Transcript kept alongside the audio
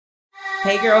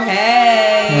Hey, girl,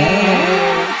 hey.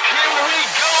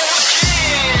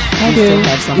 I do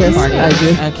have slumber Yes, party. I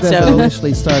do. That's So-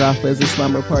 initially start off as a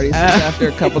slumber party. So after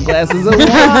a couple glasses of wine,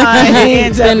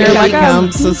 It's it like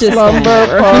becomes a just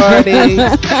slumber party.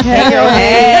 Hey, girl,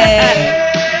 hey.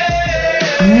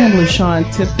 I am LaShawn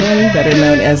Tipton, better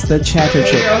known as the Chatter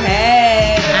Hey, Chick. girl,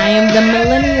 hey. I am the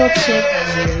millennial chick,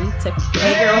 Jerry Tipton.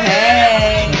 Hey, girl,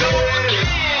 hey.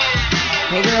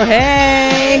 Hey, girl,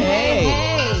 hey. Hey.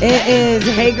 It is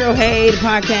Hey Girl Hey, the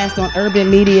podcast on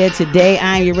Urban Media. Today,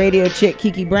 I'm your radio chick,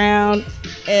 Kiki Brown.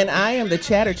 And I am the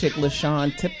Chatter Chick,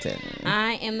 LaShawn Tipton.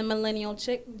 I am the millennial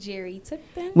chick, Jerry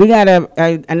Tipton. We got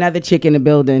another chick in the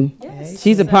building. Yes.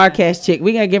 She's a podcast chick.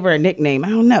 We got to give her a nickname. I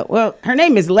don't know. Well, her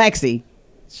name is Lexi.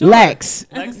 Lex.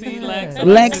 Lexi,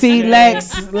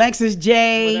 Lexus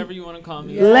J. whatever you want to call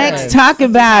me. Let's talk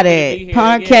about it.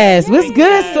 Podcast. What's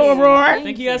good, Soror?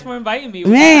 Thank you guys for inviting me.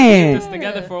 Man. We've been this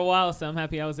together for a while, so I'm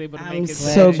happy I was able to I'm make it.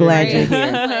 so glad you're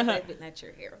here. That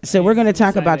you're here. So we're going to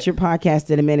talk Excited. about your podcast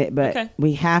in a minute, but Okay.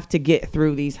 we have to get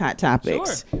through these hot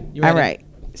topics. You All ready? right.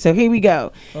 So here we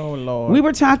go. Oh, Lord. We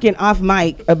were talking off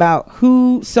mic about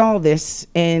who saw this,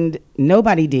 and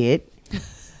nobody did.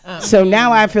 So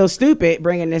now I feel stupid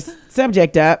bringing this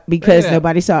subject up because Yeah.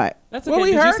 nobody saw it. That's okay. Well,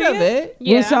 we Did you heard see of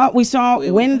it. We saw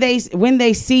when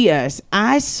they see us.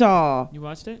 I saw. You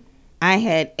watched it? I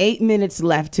had 8 minutes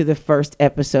left to the first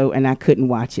episode, and I couldn't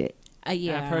watch it.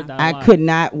 Yeah. I've heard that. a I lot. could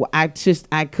not. I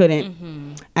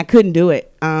couldn't. I couldn't do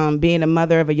it. Being a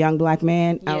mother of a young black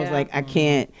man, I was Yeah. like, I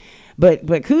can't. But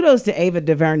kudos to Ava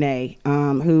DuVernay,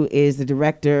 who is the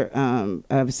director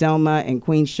of Selma and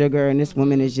Queen Sugar, and this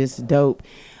woman is just dope.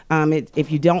 If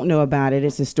you don't know about it,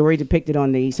 it's a story depicted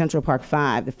on the Central Park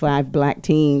Five, the 5 black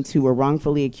teens who were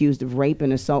wrongfully accused of rape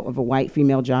and assault of a white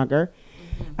female jogger.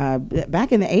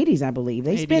 Back in the 80s, I believe.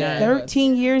 They spent 89.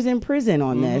 13 years in prison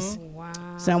on this. Wow.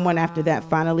 Someone after that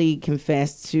finally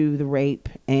confessed to the rape,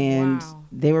 and Wow.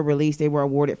 they were released. They were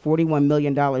awarded $41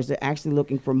 million. They're actually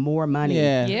looking for more money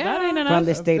Yeah. That ain't enough. from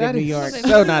the state of That New is York.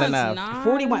 so not enough.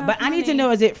 41, but I need to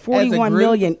know, is it 41 group?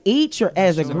 million each or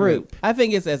as a group? I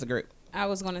think it's as a group. I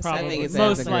was going to say. Probably. I think it's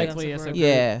Most as a group. likely as a group.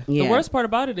 Yeah. Yeah. The worst part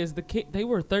about it is the kid. They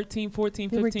were 13, 14,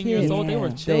 They were 15 years kids. old. They were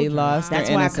Yeah. children. They lost That's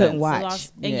their why I couldn't innocence. watch.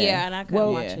 Yeah, and I couldn't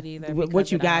Well, watch yeah. it either. What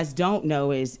because you of that. guys don't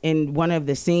know is in one of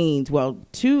the scenes, well,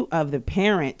 2 of the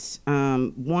parents,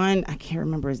 one, I can't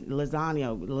remember his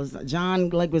John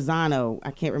Leguizamo.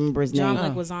 I can't remember his John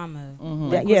name.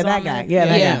 Leguizamo. Yeah, that guy. Yeah,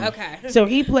 that Yeah. guy. Okay. So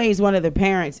he plays one of the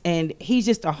parents, and he's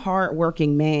just a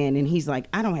hardworking man, and he's like,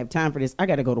 I don't have time for this. I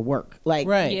got to go to work. Like,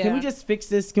 Right. Yeah. can we just fix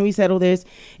this? Can we settle this?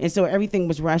 And so everything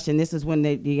was rushed, and this is when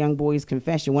the young boy's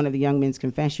confession, one of the young men's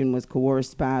confession, was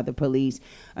coerced by the police.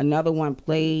 Another one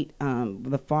played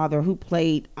the father who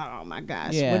played, oh my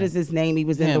gosh, Yeah. what is his name? He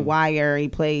was in The Him. Wire. He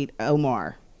played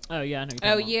Omar. Oh yeah, I know. Oh,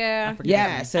 You're talking yeah.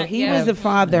 Yeah, so he Yeah. was the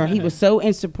father. He was so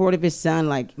in support of his son.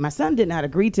 Like, my son did not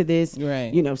agree to this.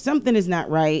 Right. You know, something is not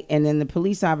right. And then the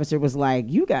police officer was like,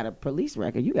 you got a police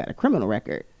record. You got a criminal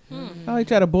record. Oh, he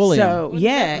tried to bully him. So,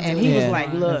 yeah. And he was Yeah. like,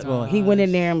 That's look, bullying. he went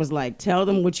in there and was like, tell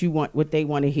them what you want, what they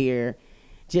want to hear.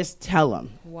 Just tell them.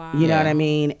 Wow. You know Yeah. what I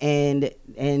mean? And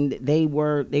they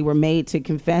were made to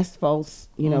confess false,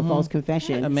 false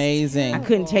confession. Amazing. I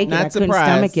couldn't take Not it. I couldn't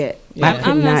surprised. stomach it. Yeah. I could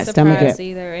I'm not stomach surprised it.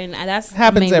 either, and that's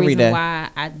Happens the main every reason day. why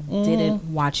I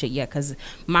didn't watch it yet, because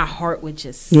my heart would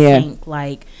just Yeah. sink.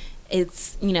 Like,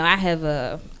 it's, I have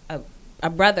a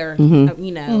brother,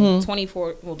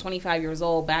 Mm-hmm. 25 years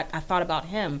old. Back, I thought about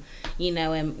him,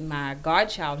 and my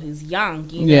godchild who's young.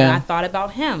 Yeah. I thought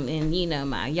about him, and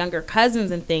my younger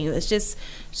cousins and things. It's just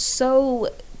so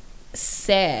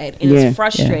sad, and Yeah. it's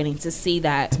frustrating to see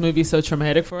that. This movie's so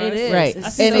traumatic for us. It is. Right. I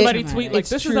It's see And so somebody traumatic. tweet like, It's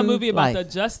 "This is a true movie about life. the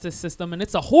justice system, and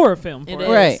it's a horror film." For It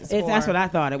us. is. Right. That's what I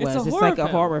thought it was. It's a It's horror like a film.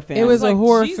 horror film. It was like a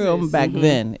horror Jesus. film back Mhm.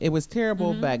 then. It was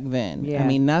terrible back then. Yeah. I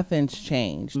mean, nothing's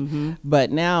changed. Mhm.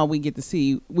 But now we get to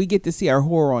see our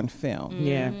horror on film.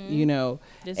 Yeah. You know,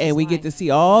 This and is we get life. to see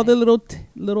all the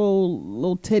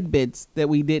little tidbits that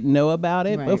we didn't know about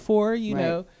it Right. before. You Right.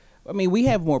 know, I mean, we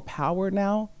have more power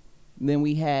now than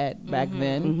we had back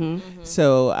then. Mm-hmm.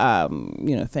 So,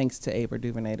 thanks to Ava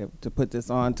DuVernay to put this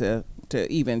on to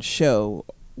even show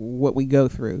what we go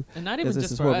through. And not even 'Cause this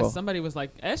just is for horrible. us. Somebody was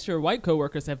like, "Ask your white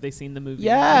coworkers have they seen the movie."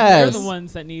 Yes. They're the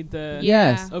ones that need to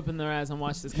Yes. open their eyes and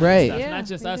watch this kind Right. of stuff. Yeah, Not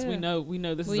just they us. do. We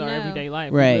know this We is our know. everyday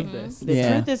life. Right. We live this. The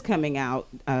Yeah. truth is coming out.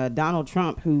 Donald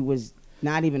Trump, who was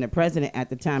not even the president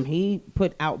at the time, he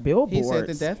put out billboards. He said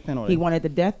the death penalty. He wanted the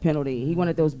death penalty. He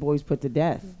wanted those boys put to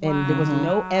death, and there was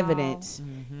no Wow. evidence,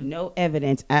 no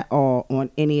evidence at all on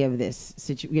any of this.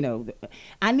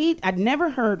 I'd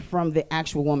never heard from the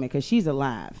actual woman because she's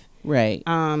alive. Right.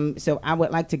 So I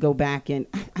would like to go back and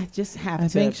I just have I to.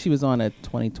 think she was on a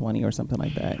 2020 or something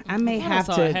like that. I may I have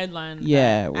saw a to. headline.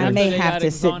 Yeah, that I after may they have got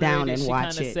to sit down exonerated, and she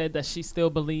watch kinda it. said that she still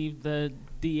believed the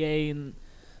DA and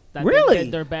that Really? they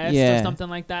did their best Yeah. or something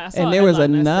like that. I saw And a there was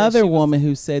headline that said another she was- woman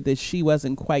who said that she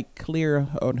wasn't quite clear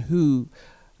on who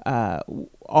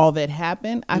all that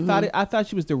happened. I thought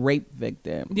she was the rape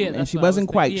victim. Yeah, and that's she what I was wasn't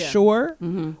thinking, quite yeah. sure.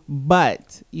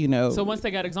 But So once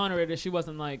they got exonerated, she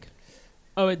wasn't like,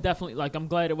 oh, it definitely, like, I'm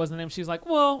glad it wasn't him. She's like,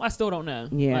 well, I still don't know.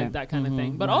 Yeah. Like, that kind of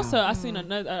thing. But also, I seen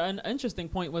an interesting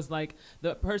point was, like,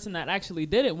 the person that actually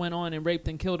did it went on and raped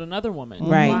and killed another woman.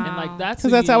 Right. And, like, that's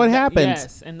 'Cause who that's you how it need- happens.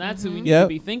 Yes. And that's who we need Yep. to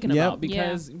be thinking Yep. about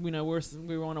because, you know,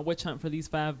 we were on a witch hunt for these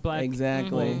 5 black.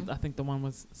 exactly. Well, I think the one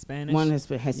was Spanish. One is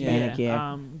Hispanic,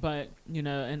 yeah. But, you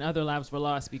know, and other lives were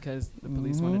lost because the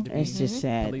police wanted to be. It's just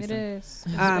sad. police. It is.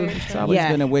 It's always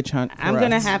Yeah. been a witch hunt. For I'm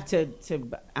gonna us. have to.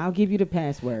 I'll give you the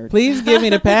password. Please give me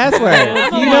the password.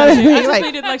 I'm gonna You know watch what I it. I mean? just Like,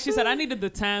 needed, like she said, I needed the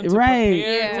time to Right.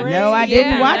 prepare. Yeah. to No, I read.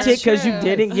 didn't Yeah, watch it that's because you true.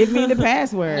 didn't give me the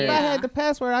password. if I Yeah. had the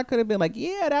password, I could have been like,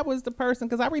 yeah, that was the person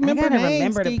because I I remember gotta names.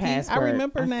 remember the Kiki. password. I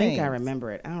remember I names. think I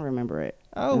remember it. I don't remember it.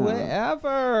 Oh,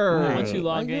 whatever. Right. Once you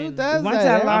log Like, who in. does Once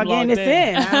that? I log in, logged it's in.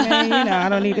 in. I mean, I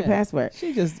don't need the password.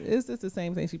 She just it's the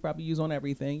same thing she probably use on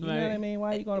everything. You know Right. what I mean?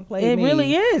 Why are you gonna play It me?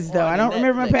 really is, though. I don't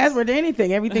remember my Netflix. password to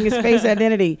anything. Everything is face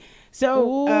identity.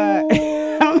 So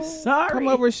I'm sorry. Come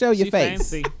over and show your She face.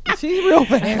 fancy. She's real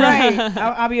fancy. Right.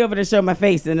 I'll be over to show my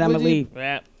face and I'm Would gonna you- leave.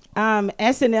 Yeah.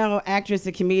 SNL actress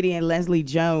and comedian Leslie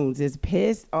Jones is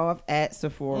pissed off at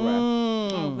Sephora.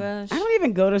 Oh gosh. I don't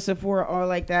even go to Sephora or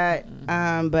like that,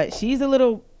 but she's a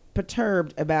little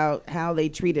perturbed about how they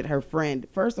treated her friend.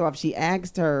 First off, she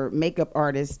asked her makeup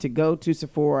artist to go to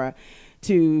Sephora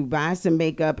to buy some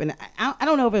makeup, and I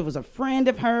don't know if it was a friend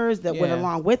of hers that went Yeah.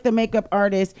 along with the makeup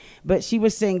artist, but she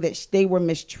was saying that they were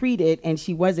mistreated and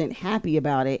she wasn't happy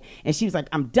about it, and she was like,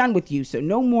 I'm done with you, so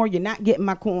no more, you're not getting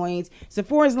my coins.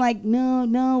 Sephora's like,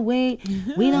 no, wait,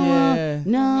 we don't Yeah. want,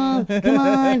 no, come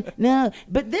on, no.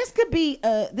 But this could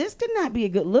not be a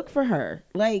good look for her.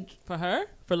 Like, For her?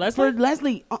 For Leslie? for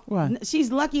Leslie, Why?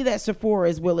 she's lucky that Sephora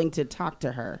is willing to talk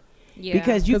to her. Yeah.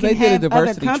 Because you 'Cause can they did a have other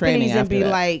diversity training companies and after be that.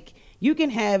 like, you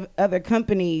can have other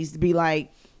companies be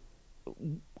like,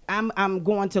 I'm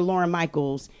going to Lauren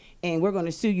Michaels and we're going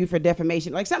to sue you for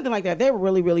defamation, like something like that. They were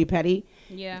really, really petty.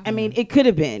 Yeah. I mean, it could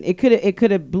have been. It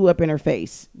could have blew up in her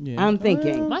face. Yeah. I'm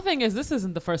thinking. My thing is, this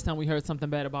isn't the first time we heard something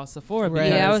bad about Sephora. Right.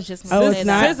 because Yeah, I was just Oh, gonna it's say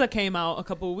not? that. SZA came out a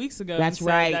couple of weeks ago. That's and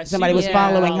said right. that Somebody she was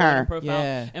following her. profile.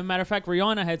 Yeah. And matter of fact,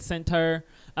 Rihanna had sent her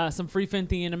some free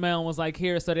Fenty in the mail and was like,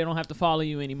 here, so they don't have to follow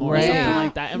you anymore, Right. or something Yeah.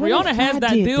 like that. And What Rihanna if has I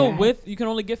that did deal that? with, you can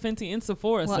only get Fenty in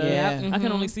Sephora. Well, so yeah. I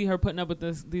can only see her putting up with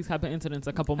these type of incidents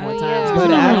a couple more Oh, times. yeah. 'cause But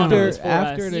Rihanna was for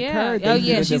after us. it Yeah. occurred, Oh they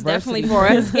yeah, did a she's definitely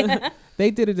diversity- for us. They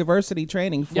did a diversity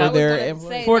training for Yeah, I was their gonna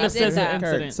say, for they the did SZA that.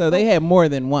 incident. So they had more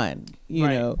than one, you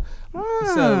Right. know.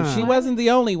 Ah. So she wasn't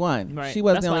the only one. Right. She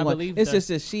wasn't That's the why only I one. believed It's her. just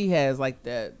that she has like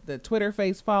the Twitter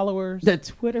face followers. The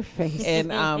Twitter face.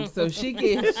 And so she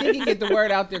can get the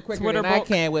word out there quicker Twitter than I book.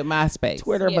 can with MySpace.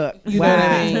 Twitter Yeah. book. You know what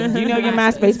I mean? You know your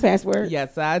MySpace password?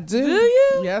 Yes, I do. Do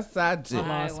you? Yes, I do.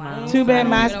 I lost Wow. mine. Too bad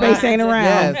I don't MySpace even ain't know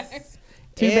around. Yes.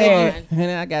 Too And- bad. And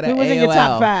then I got an Who was AOL. in your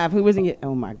top 5? Who was in your?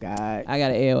 Oh my God. I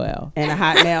got an AOL. And a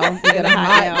Hotmail. You got a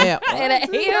Hotmail. And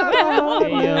a-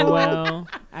 Yeah, well,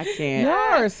 I can't.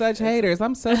 Y'all are such haters.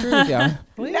 I'm so through with y'all.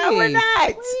 Please. No, we're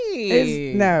not. Please.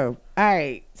 It's, no. All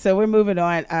right. So we're moving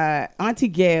on. Auntie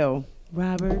Gail.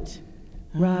 Robert.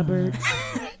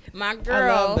 my I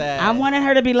girl. love that. I wanted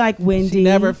her to be like Wendy. She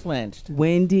never flinched.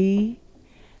 Wendy.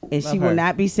 And Love she will her.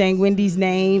 not be saying Wendy's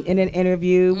name in an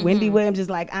interview. Wendy Williams is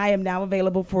like, I am now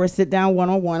available for a sit down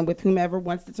one-on-one with whomever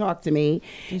wants to talk to me.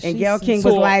 And she Gayle King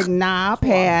was talk? like, nah, I'll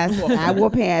pass. I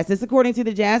will pass. This according to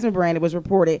the Jasmine brand. It was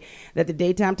reported that the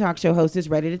daytime talk show host is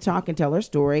ready to talk and tell her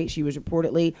story. She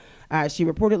reportedly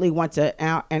wants an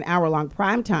hour-long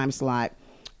primetime slot.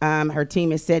 Her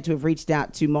team is said to have reached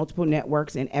out to multiple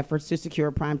networks in efforts to secure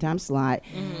a primetime slot.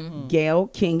 Gayle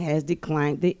King has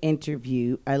declined the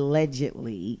interview,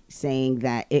 allegedly saying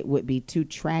that it would be too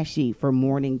trashy for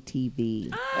morning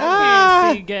TV. I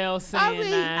can't see Gail saying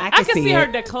mean, that. I I can can see see her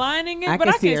it. declining it, I but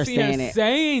can I see can't her see saying her it.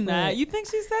 saying that. You think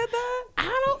she said that?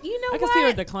 I don't, you know I can what? see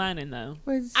her declining though.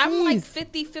 I'm like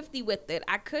Jeez. 50-50 with it.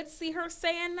 I could see her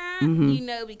saying that, Mm-hmm. you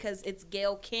know, because it's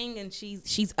Gayle King and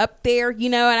she's up there, you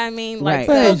know what I mean? Like, Right.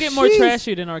 so, She'll But get more she's-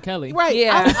 trashy than R. Kelly. Right.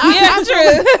 yeah, I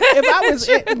true. if I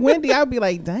was Wendy, I'd be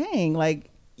like, dang, like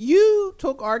you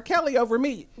took R. Kelly over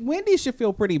me. Wendy should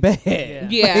feel pretty bad. Yeah.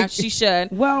 Yeah, Like, she should.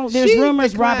 Well, there's she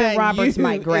rumors declined Robin Roberts you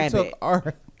might and grab took it.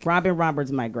 R. Robin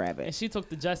Roberts might grab And it. she took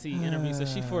the Jussie interview, so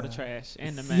she for the trash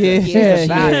and the mess.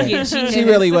 Yeah, she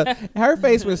really was. is. Her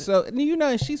face was so.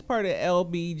 She's part of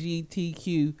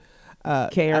LBGTQ.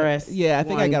 KRS. I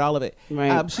think I got all of it.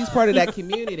 Right. She's part of that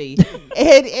community.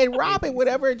 and Robin,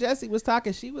 whenever Jussie was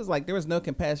talking, she was like, there was no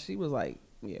compassion. She was like,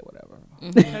 yeah, whatever.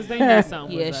 Because they knew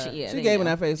something was up. She gave him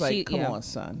that face like, come on,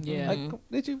 son. Yeah. Like,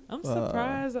 did you? I'm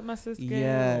surprised that my sister.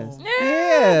 Yes.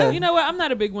 You know what? I'm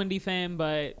not a big Wendy fan,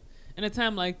 but in a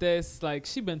time like this, like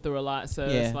she been through a lot, so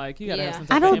it's like you gotta have some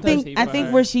type I of don't empathy think. I for think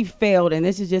her. where she failed, and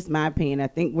this is just my opinion. I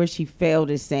think where she failed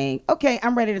is saying, "Okay,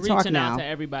 I'm ready to talk reaching now." out to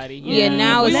everybody. Yeah,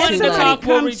 now we it's wanted too to late. talk.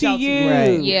 We'll Come reach to out to you. you.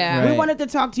 Right. Yeah. We wanted to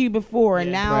talk to you before,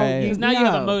 and Yeah. now Right. you Because now you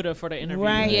have know. a motive for the interview.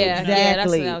 Right? Yeah, Exactly. yeah, that's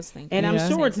what I was thinking. And I'm Yeah.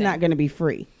 sure it's not going to be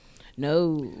free.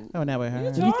 No. Oh, not with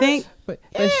her. You think? But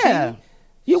Yeah.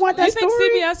 You want that You think story?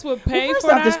 CBS would pay Well, first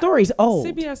for off, that? the story's old.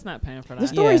 CBS not paying for that. The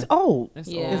story's old. It's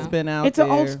Yeah. old. It's been out. It's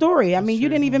an old there. story. I That's mean, you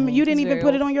true. didn't even It's very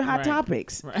put it old. on your hot Right.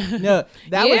 topics. Right. No,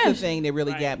 that was Yeah. the thing that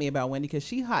really Right. got me about Wendy because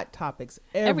she hot topics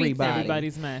Everything. everybody.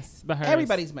 Everybody's mess. But hers.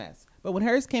 Everybody's mess. But when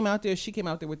hers came out there, she came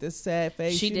out there with this sad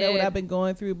face. She You know what did. I've been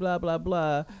going through, blah, blah,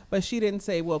 blah. But she didn't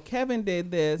say, well, Kevin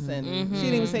did this. And Mm-hmm. she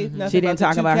didn't even say nothing She didn't about the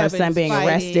talk two about her Kevins son being fighting.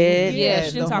 arrested. Yeah,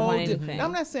 she didn't the talk about whole anything.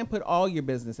 I'm not saying put all your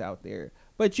business out there.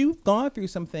 But you've gone through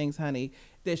some things, honey,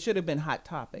 that should have been hot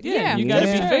topics. Yeah, you gotta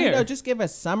be Just, fair. You know, just give a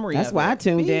summary That's of why it. I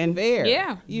tuned Be in. Fair.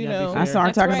 Yeah. You You gotta know. be I fair. saw her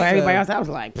That's talking right. about everybody So- else. I was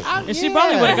like, And she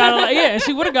probably would have got a lot. Yeah, and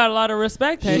she would have got a lot of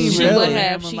respect. had She been would with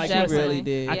have. him. She Like, definitely listen, really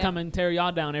did. I Yeah. come and tear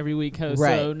y'all down every week, so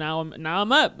Right. now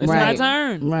I'm up. It's Right. my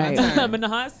turn. Right. I'm in the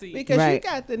hot seat. Because Right. you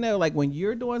got to know, like, when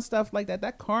you're doing stuff like that,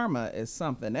 that karma is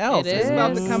something else. It It's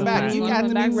about to is. come back. It's You gonna got come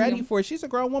to back be to ready you. for it. She's a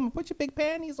grown woman. Put your big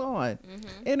panties on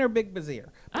in her big brassiere.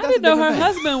 But I that's didn't a know her different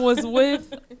thing. husband was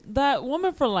with that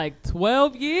woman for like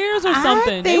 12 years or I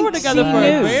something. They were think together she for a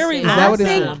knew. very Is long that what it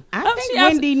time. is? I Oh, think she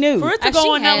abs- Wendy knew. For it to She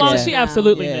go on that had long, to she know.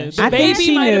 absolutely Yeah. knew. The I think baby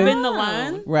she might have knew. been the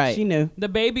line. Right. She knew. The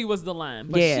baby was the line.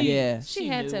 But Yeah. She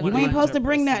had knew to. You You ain't supposed to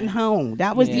bring 100%. nothing home.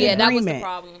 That was the Yeah, that agreement. was the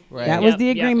problem. Right. That was Yep, the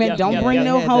yep, agreement. yep, Don't yep, bring yep.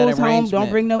 no Had that hoes home. arrangement. Don't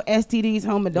bring no STDs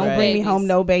home, and don't Right. bring me home Babies.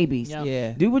 no babies. Yep.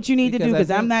 Yeah. Do what you need to do Because I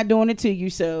because I'm think- not doing it to you.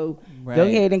 So Right. go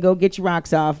ahead and go get your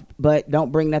rocks off, but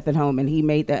don't bring nothing home. And he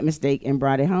made that mistake and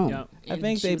brought it home. Yep. I And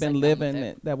think she they've was been like, done with living.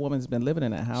 it. That woman's been living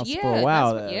in that house Yeah, for a that's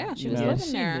while. what- though, yeah, she you was know? living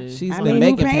She there. did. She's I been mean, who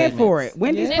making paying for payments. it?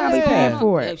 Wendy's Yeah. probably paying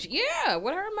for it. Yeah,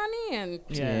 with her money and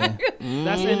Yeah.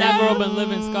 That's in that girl been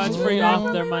living scotch free Yeah.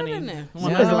 off their money. Living there. She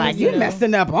Yeah. was like, You you know.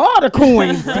 messing up all the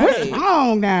coins. What's Right.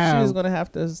 wrong She now? was gonna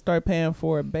have to start paying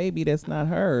for a baby that's not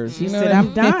hers. She You know said, what I I'm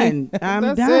mean? done. I'm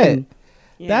That's done. it.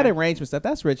 Yeah. That arrangement stuff,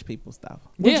 that's rich people stuff.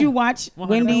 Would Yeah. you watch 100%.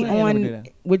 Wendy Yeah, I never do on? that.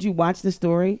 Would you watch the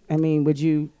story? I mean, would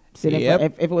you sit in Yep. for,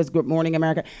 if it was Good Morning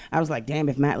America? I was like, damn,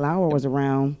 if Matt Lauer was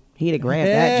around, he'd have grabbed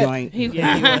Yeah. that joint. Yeah, He'd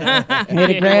have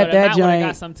grabbed Matt that would've joint.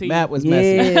 got some tea. Matt was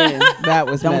messy. Yeah. That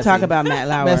was Don't messy. talk about Matt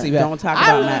Lauer. Messy Matt. Don't talk I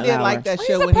about really Matt did Lauer. like that He's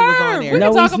show a when he was perv. on We there. can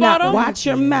No, talk he's not. about him. Watch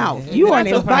your mouth. You are an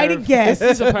He's a invited perv. guest.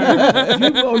 He's a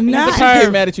perv. You will I not.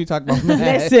 get mad at you talking about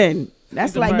Matt. Listen.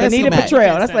 That's He's a like perv. Benita Matt. Petrel.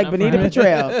 That's Stand like up Benita for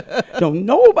Petrel. Don't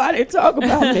nobody talk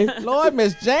about this. Lord,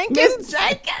 Miss Jenkins. Miss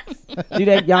Jenkins. Do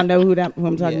that? Y'all know who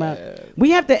I'm talking Yeah. about?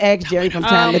 We have to ask Jerry from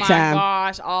time oh to my time.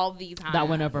 gosh, all the time. That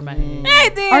went over my head.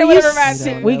 It did. Are you whatever my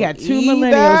sick? shit. We got two Either.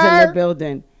 millennials in the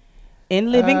building. In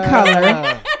living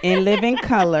color. In living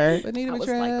color. Benita I was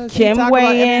Petrel. like, she Kim talk about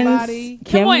Wayans. everybody.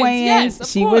 Kim Wayans, Wayans. yes, of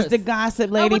She was course. the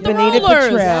gossip lady, with the Benita rollers.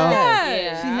 Petrel.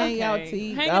 Yeah. She hang out to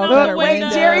eat. Hanging all out over the her window.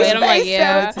 window. Jerry's And I'm like, face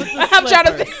yeah. though. I'm trying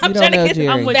to. I'm You trying don't to know get Jerry.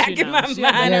 I'm with back you in now. my She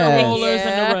had mind. the Yeah. rollers Yeah.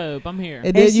 and the robe. I'm here.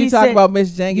 And then And she you talk said about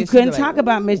Miss Jenkins. You she couldn't be talk like,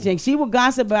 about Miss Jenkins. She would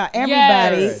gossip about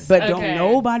everybody, Yes. but Okay. don't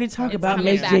nobody talk It's about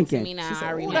coming Miss back to Jenkins. me now. She said,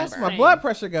 I "Ooh, remember. that's my blood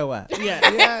pressure go up. Yeah.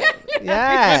 Yeah.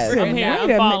 Yes. I'm here. Wait I'm a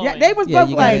minute. following. They was Yeah, both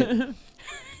you like, gotta-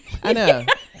 I know.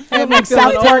 they like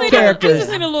South Park We characters. just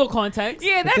need a little context.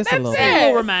 Yeah, Just a that's little A bit. little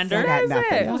it. reminder. I got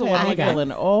nothing. it. That was a I woman got-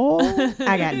 feeling old.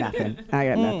 I got nothing. I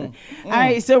got nothing. All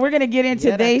right, so we're gonna get into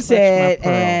Yeah, that They clutched my Said,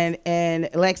 pearls. and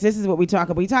Lex, this is what we talk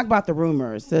about. We talk about the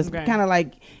rumors. So it's Okay. kind of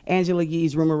like Angela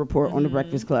Yee's rumor report on the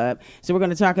Breakfast Club. So we're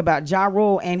gonna talk about Ja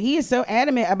Rule, and he is so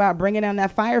adamant about bringing on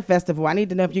that Fire Festival. I need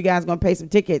to know if you guys gonna pay some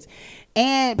tickets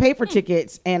and pay for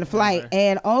tickets and a flight,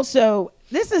 and also.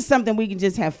 This is something we can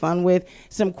just have fun with.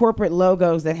 Some corporate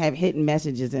logos that have hidden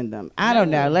messages in them. I don't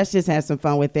know. Let's just have some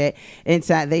fun with it.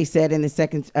 Inside, They Said in the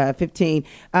second 15.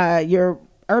 Your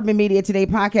Urban Media Today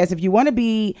podcast. If you want to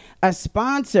be a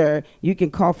sponsor, you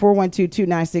can call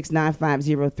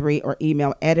 412-296-9503 or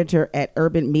email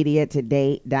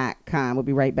editor@urbanmediatoday.com. We'll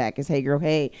be right back. It's Hey Girl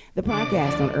Hey, the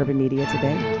podcast on Urban Media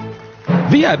Today.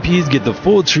 VIPs get the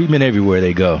full treatment everywhere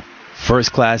they go.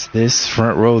 First class this,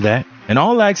 front row that, and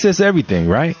all access everything,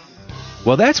 right?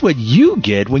 Well, that's what you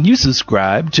get when you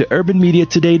subscribe to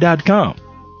UrbanMediaToday.com.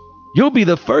 You'll be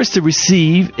the first to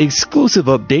receive exclusive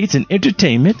updates in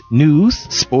entertainment, news,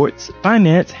 sports,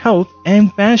 finance, health,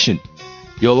 and fashion.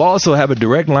 You'll also have a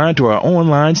direct line to our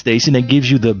online station that gives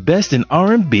you the best in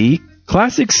R&B,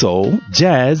 classic soul,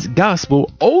 jazz,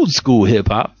 gospel, old school hip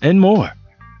hop, and more.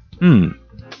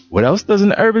 What else does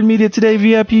an Urban Media Today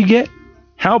VIP get?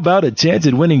 How about a chance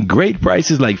at winning great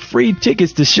prices like free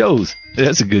tickets to shows?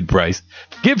 That's a good price.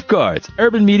 Gift cards,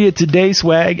 Urban Media Today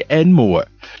swag, and more.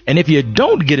 And if you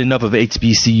don't get enough of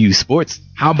HBCU sports,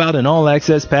 how about an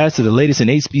all-access pass to the latest in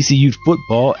HBCU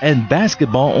football and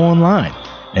basketball online?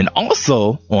 And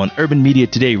also on Urban Media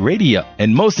Today Radio.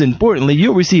 And most importantly,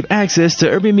 you'll receive access to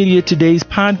Urban Media Today's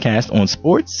podcast on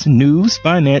sports, news,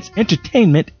 finance,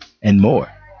 entertainment, and more.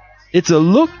 It's a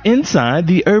look inside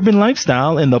the urban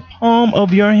lifestyle in the palm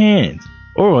of your hands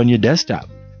or on your desktop.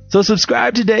 So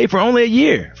subscribe today for only a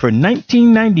year for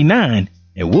 $19.99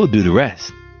 and we'll do the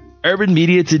rest. Urban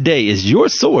Media Today is your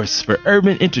source for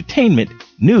urban entertainment,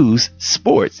 news,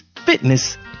 sports,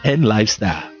 fitness, and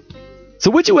lifestyle.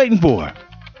 So what you waiting for?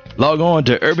 Log on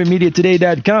to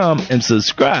UrbanMediaToday.com and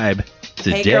subscribe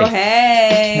today. Hey, girl,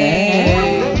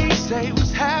 hey. They say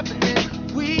what's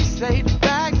happening. We say the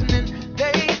facts and then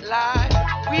they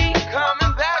lie. We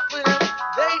coming back for them.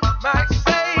 They might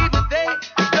say, but they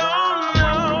don't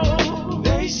know.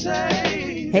 They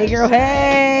say. Hey, girl,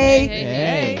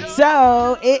 hey.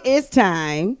 So it is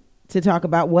time to talk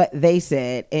about what they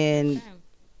said. And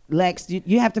Lex,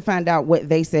 you have to find out what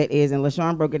they said is. And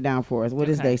LaShawn broke it down for us. What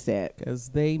is they said? Because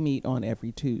they meet on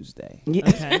every Tuesday. Yeah.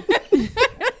 Okay.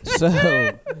 So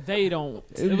They don't.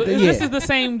 Yeah. This is the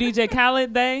same DJ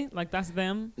Khaled day. Like that's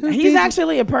them. He's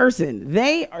actually a person.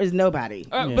 They is nobody.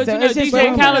 But So you know, it's just DJ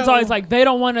rumor. Khaled's always like, they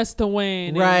don't want us to win.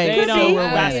 and Right. They Could don't. be.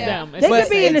 That's Yeah. them. They could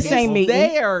be in the it's- same meeting.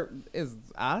 They is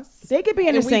us. They could be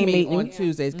in the And we same meet meeting. on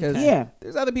Tuesdays because Yeah.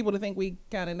 there's other people that think we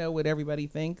kind of know what everybody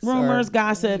thinks. Rumors, or,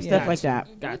 gossip, stuff like that.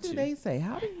 What Got do you. they say?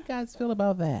 How do you guys feel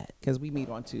about that? Because we meet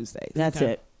on Tuesdays. That's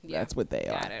it. That's what they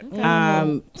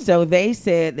are. So they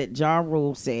said that Ja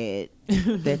Rule said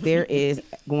that there is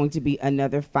going to be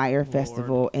another fire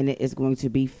festival and it is going to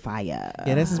be fire.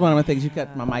 Yeah, this is one of the things you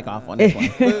cut my mic off on this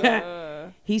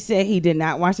one. He said he did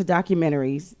not watch the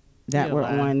documentaries that He were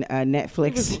lied. on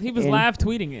Netflix. He was and live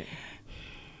tweeting it.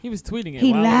 He was tweeting it.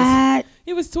 He while I was- lied.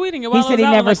 He was tweeting it while said I was he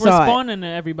out, never like saw it. responding to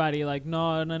everybody, like,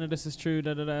 no, none of this is true.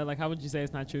 Da da da. Like, how would you say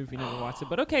it's not true if you never watched it?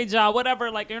 But okay, Ja,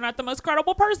 whatever. Like, you're not the most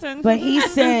credible person. But he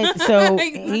said so.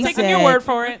 He Taking said your word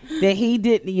for it. that he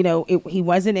did. You know, he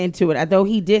wasn't into it. Although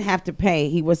he did have to pay.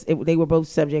 He was. They were both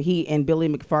subject. He and Billy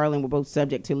McFarland were both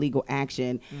subject to legal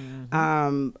action.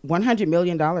 $100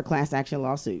 million class action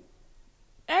lawsuit.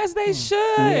 As they should.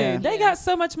 Yeah. They got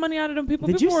so much money out of them people.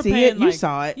 Did people you were see paying, it? You like,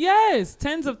 saw it. Yes,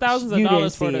 tens of thousands of You didn't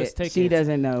dollars for see those it. tickets. She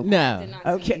doesn't know. No.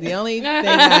 Okay. The only thing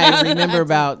I remember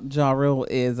about Ja Rule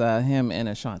is him and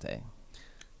Ashanti.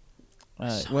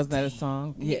 Wasn't that a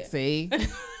song? Yeah. See?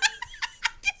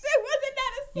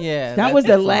 Yeah. That was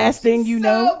the last thing you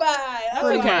know. That's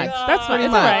Pretty okay. much. That's fine. Pretty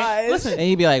It's all much. right. Listen, And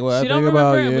he'd be like, well, she don't think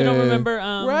about remember. We don't you. remember.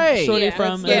 Right. Shorty Yeah,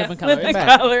 from yeah. Living Color. Living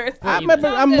Back. Color. I remember,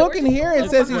 I'm looking here. It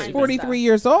It's says fine. he's 43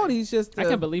 years old. He's just I a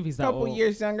can't believe he's that couple old.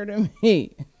 years younger than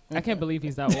me. I can't believe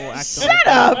he's that old. Shut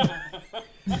up.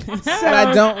 But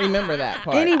I don't remember that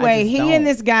part. Anyway, I just he don't. and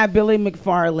this guy Billy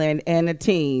McFarland and a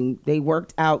team, they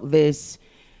worked out this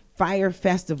fire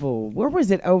festival. Where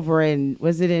was it over in?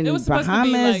 Was it in It was supposed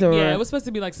Bahamas to be like, or? it was supposed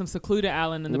to be like some secluded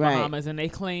island in the Right. Bahamas, and they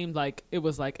claimed like it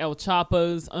was like El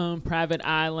Chapo's own private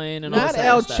island and all Not this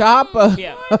El other stuff. Chapo.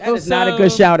 Yeah, That is not a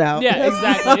good shout out. Yeah,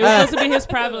 exactly. It was supposed to be his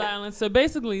private island. So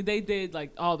basically, they did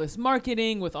like all this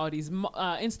marketing with all these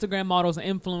Instagram models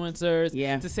and influencers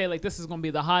Yeah. to say like this is going to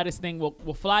be the hottest thing.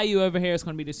 We'll fly you over here. It's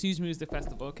going to be this huge music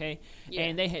festival, okay? Yeah.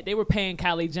 And they were paying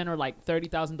Kylie Jenner like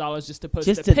 $30,000 just to post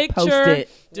Just the to post picture, it.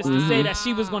 just to say that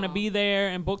she was going to be there,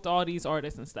 and booked all these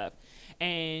artists and stuff.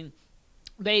 And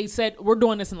they said we're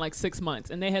doing this in like 6 months,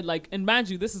 and they had like, and mind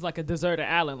you, this is like a deserted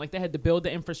island. Like they had to build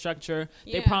the infrastructure.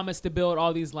 They Yeah. promised to build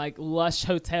all these like lush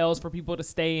hotels for people to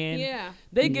stay in. Yeah.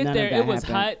 They get None there. of that It was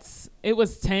happened. huts. It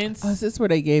was tents. Oh, is this where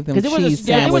they gave them 'Cause it was a- cheese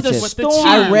yeah, it was a sandwiches? storm.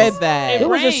 I read that. It It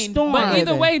was a rained, storm. but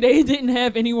either way, they didn't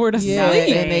have anywhere to Yeah,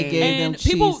 sleep. and they gave them And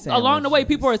people cheese along the way, sandwiches.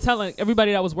 people are telling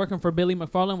everybody that was working for Billy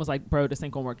McFarland was like, "Bro, this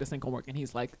ain't gonna work. This ain't gonna work." And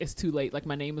he's like, "It's too late. Like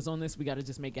my name is on this. We got to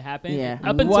just make it happen." Yeah.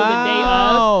 Up until the day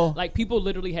Wow. of, like people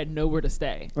literally had nowhere to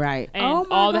stay. Right. And Oh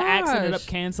my all the acts ended up gosh.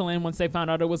 canceling once they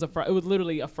found out it was a fraud. It was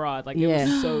literally a fraud. Like Yeah. it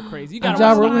was so crazy. You And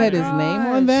got Ja Rule had his name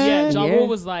on that? Yeah, Ja Yeah. Rule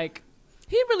was like,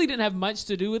 he really didn't have much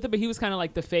to do with it, but he was kind of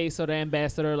like the face or the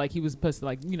ambassador. Like he was supposed to,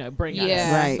 like, you know, bring us.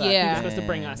 Yeah. Right. He was Yeah. supposed to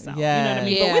bring us out. Yeah. You know what I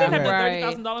mean? Yeah. But we didn't have Right.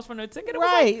 $30,000 for no ticket. It was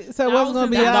Right. like So it wasn't gonna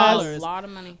be thousands of us. dollars. That's a lot of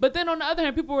money. But then on the other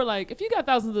hand, people were like, if you got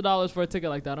thousands of dollars for a ticket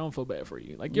like that, I don't feel bad for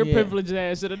you. Like your Yeah. privileged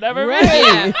ass should have never Right.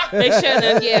 Yeah, they should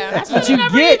have. Yeah, That's what Should've you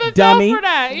never get, even dummy. fell for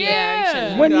that. Yeah, you Yeah.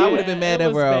 should've. When I you- would have been mad It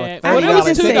over was a bad. I Well, it hate was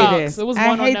to $2. say $2. this. It was I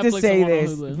one on hate to Netflix say and one on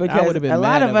this Hulu. I because would've been a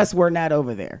lot mad of over us were not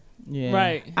over there. Yeah.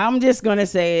 Right. I'm just gonna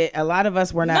say it. A lot of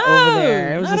us were not no, over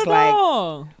there. It was not just at like,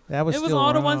 all. That was It was still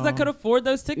all the ones that wrong. could afford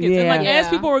those tickets. And like Yeah. as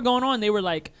Yeah. people were going on, they were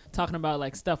like talking about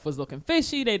like stuff was looking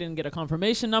fishy. They didn't get a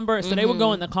confirmation number. So they would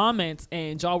go in the comments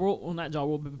and Ja Rule, well not Ja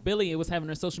Rule, but Billy, it was having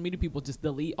their social media people just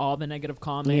delete all the negative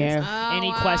comments. Yeah. Oh, Any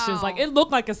wow. questions. Like it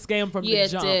looked like a scam from Yeah, the it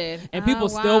jump. did. And people Oh,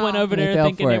 still went wow. over They there fell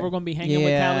thinking for they it. were going to be hanging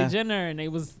Yeah. with Kylie Jenner, and they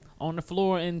was on the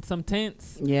floor in some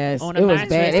tents. yes, On a it was mattress,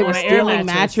 bad. They on were an air stealing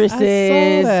mattress. I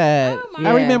mattresses. saw that. Oh, my I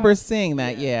God. remember seeing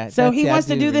that. Yeah. So That's he it. I wants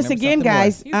to do this remember again, something more.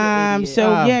 guys. He's an idiot. So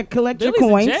Oh. yeah, collect your Billy's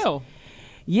coins. in jail.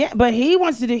 Yeah, but he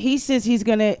wants to do. He says he's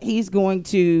going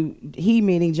to. He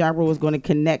meaning Ja Rule is going to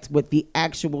connect with the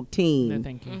actual No, team.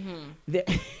 thank you. The-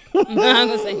 I'm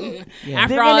gonna say, Yeah.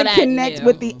 after They're all going that, to connect yeah.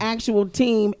 with the actual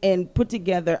team and put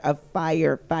together a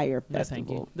fire No, thank you.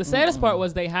 festival. The saddest part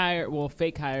was they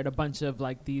fake hired a bunch of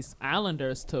like these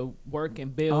islanders to work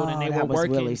and build, Oh, and they that were was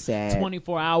working really sad.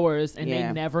 24 hours, and Yeah.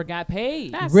 they never got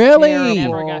paid. That's Really? terrible.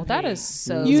 Never got That paid. is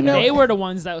so. You know- They were the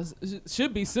ones that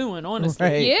should be suing, honestly.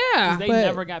 Right. yeah. 'Cause they But-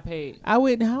 never got paid. I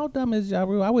would. How dumb is Ja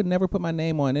Rule? I would never put my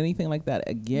name on anything like that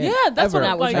again. Yeah, that's ever what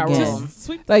I was like. Ja again. Rule. Just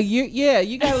sweep. Like you,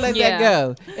 you gotta let Yeah. that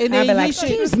go. And I'd then be he like, should.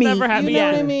 excuse me. Never had you me know at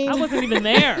what I it. mean? I wasn't even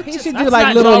there. He should That's do like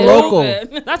not little Ja Rule.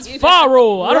 local. That's Fa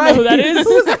Rule. I don't know who that is.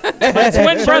 My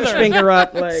twin brother. Finger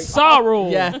up, like Saw Rule.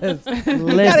 Yes. He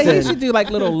listen. should do like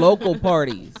little local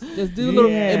parties. Just do little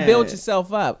Yeah. and build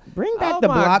yourself up. Bring back Oh the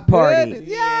my block party. goodness.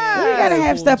 Yeah. We gotta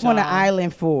have stuff on the Ja.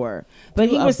 island for. But Do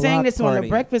he a was saying block this on the party.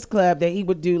 Breakfast Club that he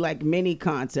would do like mini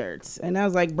concerts, and I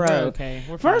was like, bro. Okay.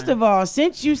 We're First fine. of all,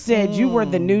 since you said you were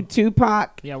the new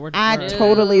Tupac, Yeah, we're- I we're-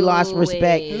 totally lost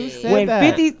respect. Who said When that?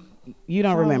 50, you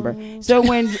don't remember. So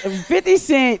when 50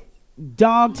 Cent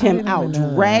dogged him didn't out, even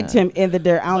know dragged that. him in the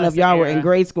dirt. I don't know if Classic y'all were in era.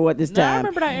 grade school at this No, I time.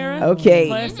 remember that era. Okay,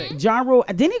 Classic. Ja Rule,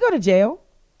 didn't he go to jail?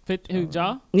 Who,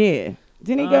 Ja? Yeah,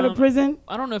 didn't he go to Um, prison?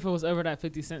 I don't know if it was over that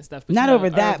 50 Cent stuff. But Not you know, over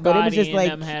that, Irv but it was Gotti just and like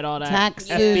them had all that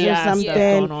taxes or FBI stuff something.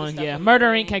 going on. Yeah, Murder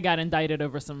Inc. had got indicted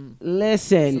over some.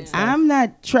 Listen, I'm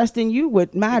not trusting you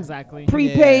with my Exactly.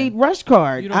 prepaid rush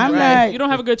card. You don't, I'm have, not. you don't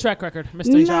have a good track record, Mr.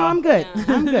 No, Ja. I'm good.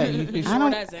 I'm You good. sure I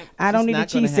don't. doesn't. I don't It's need a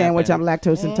not gonna cheese sandwich. I'm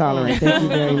happen. lactose intolerant. Thank you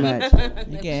very much.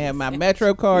 You can't have my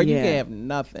Metro card. You Yeah. can't have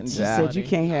nothing. She Ja. said you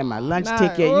can't have my lunch Nah.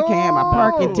 ticket. You can't have my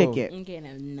parking Oh. ticket. You can't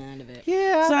have none of it.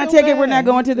 Yeah. So I feel take it we're bad. not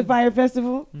going to the fire festival.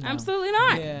 Absolutely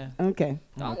not. Yeah. Okay.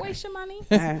 Don't waste your money.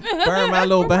 All right. Burn my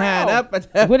little behind up.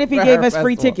 at the What if he Fire gave us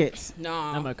free Festival. tickets? No,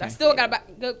 I'm okay. I still got to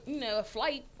go. A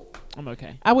flight. I'm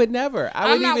okay. I would never. I I'm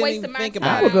wouldn't not even wasting my think time.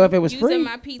 about I would it. go if it was using free.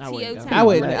 my PTO wouldn't go. time. I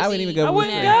wouldn't- I wouldn't even go I with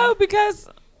wouldn't that. go because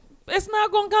it's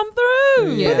not going to come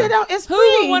through. Yeah. But they don't. It's Who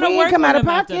free. would wanna We ain't work come for out of them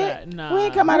after pocket. that? Nah. We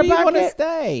ain't come out Where of you want to pocket.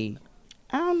 stay?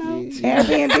 I don't know.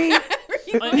 Airbnb.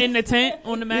 In the tent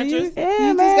on the mattress. Yeah,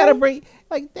 you man. just gotta bring.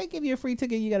 Like they give you a free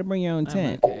ticket, you gotta bring your own I'm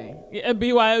tent. okay. Yeah,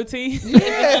 BYOT.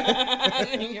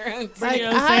 Your own Bring your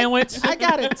own I- sandwich. I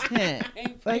got a tent.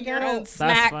 Bring your I own don't- That's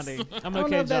snacks. funny. I'm I don't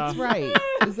okay, know if that's Ja. right.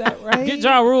 Is that right? Get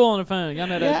Ja Rule on the phone. Y'all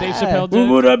know that Dave Yeah. Chappelle What joke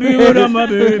would I be without my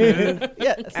baby?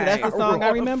 Yeah, see, that's the song I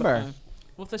remember.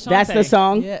 with the Shantae. That's the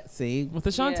song. Yeah, see, With the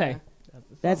Shantae. Yeah.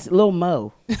 That's Lil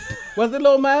Mo. was it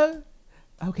Lil Mo?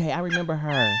 Okay, I remember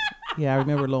her. Yeah, I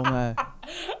remember Lil Mo.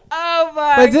 Oh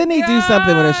my! But didn't he do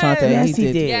something with Ashanti? Yes,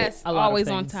 he did. Yes, A lot of always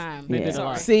on things. time. They did a Sorry.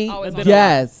 lot. See, Always on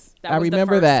yes, time. That I was the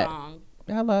remember first that. song.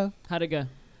 Hello. How'd it go?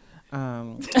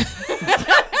 Um,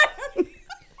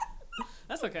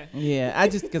 That's okay. yeah, I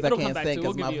just because I It'll come can't back sing to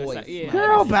it. because We'll my give you a voice. sec. Yeah.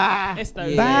 Girl, bye. It's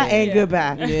Thursday. Bye and Yeah.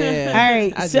 goodbye. Yeah. All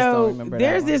right, I just don't so remember that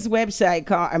there's one. this website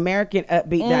called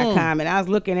AmericanUpbeat.com, and I was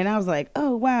looking and I was like,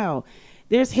 oh wow,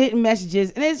 there's hidden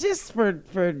messages, and it's just for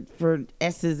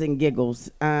S's and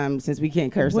giggles. Since we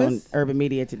can't curse on What's- urban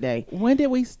media today, When did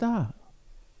we stop?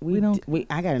 We don't-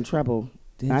 I got in trouble.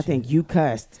 Did I you? think you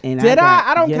cussed, and Did got-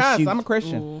 I? I don't yes, cuss. you- I'm a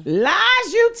Christian.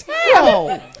 lies you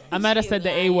tell. I might have said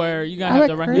the A word. You gotta I'm have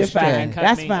a the record Christian. straight and cut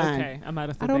That's me. fine. Okay, I might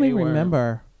have said I don't the even A word.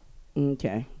 remember.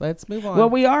 Okay. Let's move on. Well,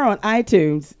 we are on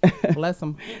iTunes, bless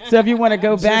them. so if you want to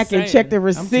go Just back and saying. check the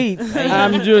receipts, saying.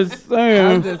 I'm just saying.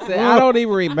 I'm just saying. I don't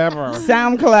even remember.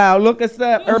 SoundCloud, look us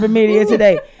up, Urban Media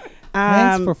Today.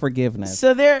 Thanks for forgiveness.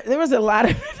 So there was a lot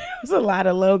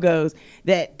of logos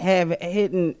that have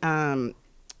hidden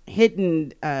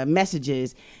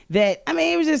messages that, I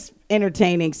mean,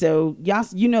 entertaining. So y'all,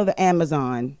 you know the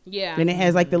Amazon. Yeah. And it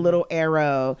has like the little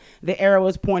arrow. The arrow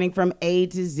is pointing from A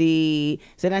to Z.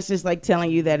 So that's just like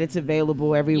telling you that it's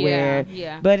available everywhere.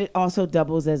 Yeah. But it also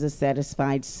doubles as a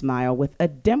satisfied smile with a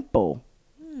dimple.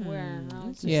 Where?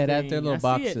 Yeah, that their I little see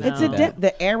boxes. it It's now. a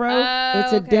the arrow.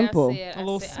 It's a dimple. A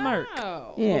little smirk.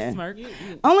 Oh. Yeah. Little smirk.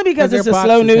 Only because Their it's a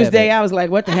slow boxes news have day. it. I was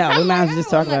like, what the hell? We might as well just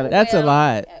talk about it. That's a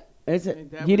lot. It's a, That you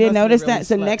must didn't be notice really that?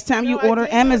 So slow. next time you No, I order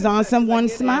did notice Amazon, that 'cause I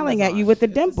someone's get smiling at Amazon. you with a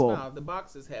It's dimple. smile. The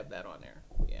boxes have that on there.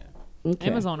 Yeah. Okay.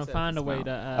 Amazon will Says find a it's way not.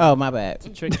 to Oh, my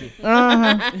bad. trick you.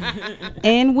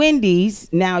 And Wendy's.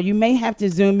 Now you may have to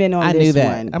zoom in on I this knew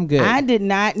that. one. I'm good. I did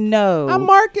not know. I'm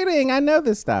marketing. I know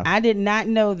this stuff. I did not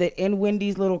know that in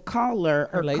Wendy's little collar,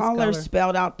 her lace collar collar.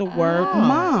 spelled out the word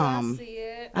mom. See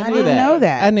it. I knew didn't know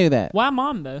that. I knew that. Why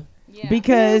mom though? Yeah.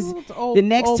 Because It's old- the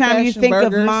next time you old-fashioned think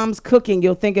burgers. of mom's cooking,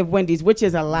 you'll think of Wendy's, which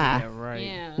is a lie. right.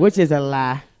 Yeah. Which is a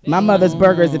lie. My mother's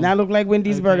burgers did not look like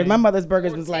Wendy's Okay. burgers. My mother's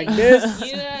burgers was like this.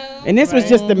 You know. And this was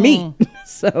just the meat.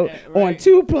 So on right.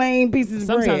 2 plain pieces of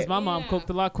Sometimes bread. my mom cooked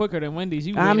a lot quicker than Wendy's.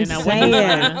 You I'm waiting in that saying.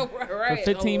 Wendy's line Right. for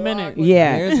 15 minutes.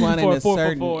 Yeah. There's one in For a 4 for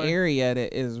certain 4. area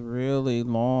that is really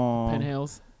long. Penn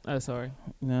Hills. Oh, sorry.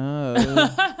 No.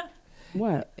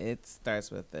 What? It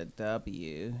starts with a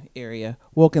W area.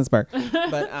 Wilkinsburg. But It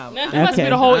must be Okay.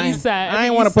 the whole I ain't- east side. I Every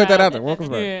ain't wanna east put that side- out there.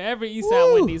 Wilkinsburg. Yeah, every east side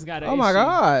Woo. Wendy's got an Oh my issue.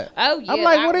 God. Oh yeah. I'm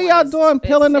like, that what are y'all was doing?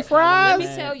 Peeling the specific. Let me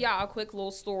fries? tell y'all a quick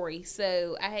little story.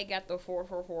 So I had got the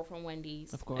 444 from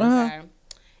Wendy's. Of course. Uh-huh.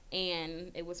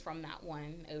 And it was from that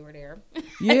one over there.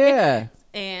 Yeah.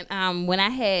 And when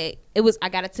I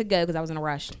got it to go because I was in a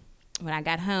rush. When I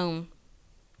got home,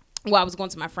 I was going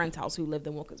to my friend's house who lived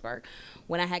in Wilkinsburg.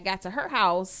 When I had got to her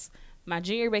house, my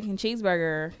junior bacon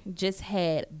cheeseburger just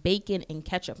had bacon and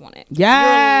ketchup on it.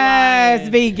 Yes,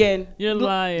 lying. vegan. You're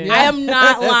lying. I am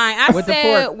not lying. I With the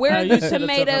said, fork. where's you the should've took a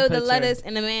tomato, the picture. lettuce,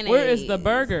 and the mayonnaise? Where is the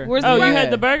burger? Where's oh, the you burger?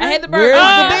 had the burger? I had the burger. Where's Oh, the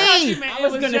I thought beef? you meant I it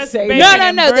was was gonna just say- bacon No, no,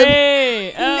 and no, the-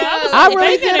 bread. I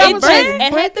really bacon did. and I was just, like, it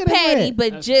had bacon the and patty, bread.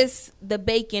 but Okay. just the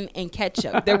bacon and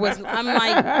ketchup. There was. I'm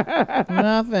like,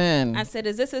 Nothing. I said,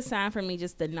 is this a sign for me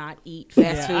just to not eat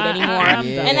fast food anymore? I'm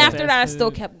done And with after that, I fast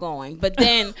still food. kept going. But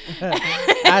then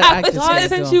I just God said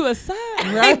sent so. you a sign.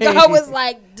 Right. God was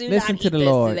like, do Listen not to eat the this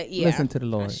Lord. today. Yeah, Listen to the I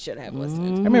Lord. should have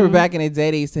listened. I remember back in the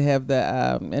day, they used to have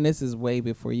the, and this is way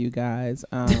before you guys,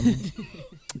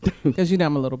 because you know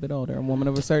I'm a little bit older, a woman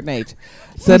of a certain age.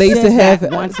 So they used to says have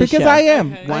that once a because show? I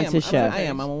am Okay. Once a show. I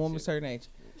am. I'm a woman of a certain age.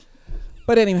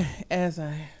 But anyway, as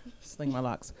I sling my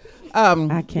locks, I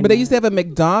but they used to have a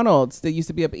McDonald's that used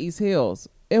to be up East Hills.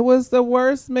 It was the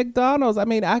worst McDonald's. I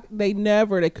mean, they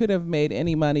couldn't have made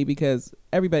any money because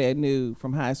everybody I knew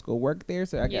from high school worked there,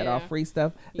 so I got all Yeah. free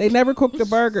stuff. They never cooked the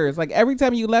burgers. Like every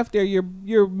time you left there, your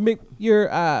Big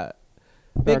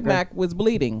Burger. Mac was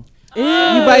bleeding. You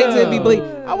bite it, it'd be bleeding.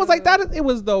 I was like, it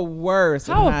was the worst.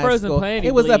 How in a high frozen school. patty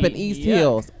It was up in bleed? East Yuck.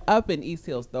 Hills. Up in East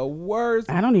Hills, the worst.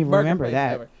 I don't even burger remember place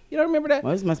that. ever. You don't remember that?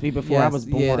 Well, this must be before I Yes, was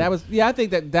born. Yeah, that was. Yeah, I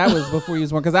think that was before you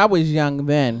was born because I was young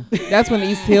then. That's when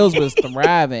East Hills was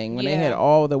thriving. When they had Yeah.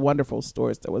 all the wonderful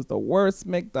stores. That was the worst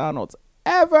McDonald's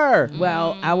ever.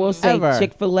 Well, I will say Ever.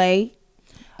 Chick-fil-A.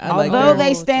 I like Although their-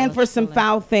 they stand for some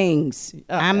foul things,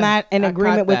 I'm not in I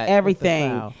agreement caught with that,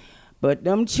 everything. the foul. But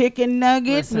them chicken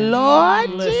nuggets, Listen.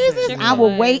 Lord Listen. Jesus, I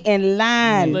will wait in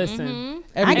line. Listen.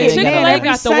 Every I day get they mad got Chick-fil-A every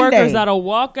got the Sunday. workers that'll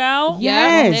walk out.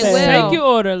 Yes. they will. Take your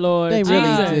order, Lord. They really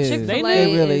Jesus. do. Chick-fil-A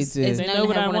They really is, do. is They known know to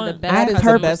what have I one of want. the best. That is the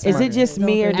customer best Is it burger. just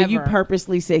me, or do you Ever.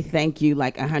 purposely say thank you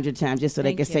like 100 times just so they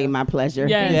Thank can say you. my pleasure?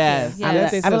 Yes. Yes. Yes. I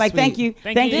Yes. be like, thank you,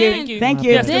 Thank thank you. you, Thank you. thank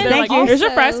you, Yes, 'cause they're thank like, you, here's your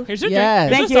Also- fries. Here's your Yes.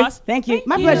 drink. thank Here's your you, sauce. thank you.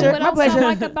 My You know pleasure, what my else I pleasure.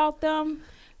 like about them?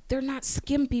 They're not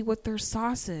skimpy with their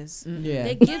sauces. Yeah.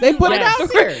 They give They you put like it out three-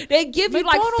 there. They give you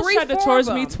like McDonald's 3, tried to 4 charge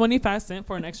of me them. 25 cents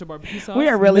for an extra barbecue sauce. We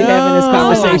are really No. having this Oh, My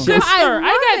conversation. sister, I I, love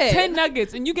got it. 10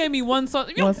 nuggets and you gave me one sauce.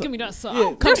 You One don't give me that sauce. Yeah.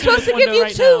 I'll come They're to supposed this to give window you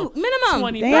right 2 now. minimum.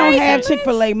 20 They don't have cents.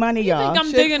 Chick-fil-A money, You y'all. think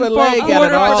I'm digging for Chick-fil-A a got it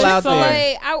quarter all of out sauce? there.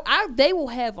 They will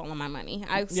have all of my money.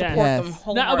 I support Yes. them Yes.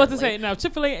 wholeheartedly. Now, I'm about to say, now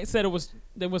Chick-fil-A said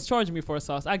they was charging me for a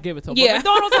sauce. I give it to them. Yeah. But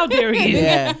McDonald's, how dare you?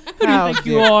 Yeah. Who do you think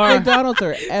you are? McDonald's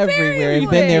are everywhere. They've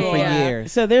been there for Yeah.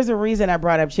 years. So there's a reason I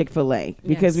brought up Chick-fil-A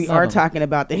because we Some are of them. talking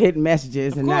about the hidden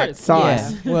messages and not course.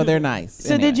 sauce. Yeah. Well, they're nice.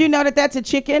 So did you know that that's a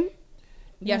chicken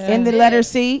Yes, in I the did. letter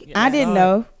C? I didn't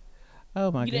know. Oh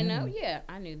my You god. didn't know? Yeah,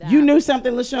 I knew that. You knew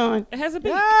something, LaShawn? It has a beat.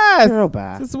 Yes. Girl,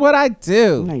 bye. This is what I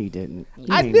do. No, you didn't. You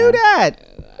I didn't knew know. that.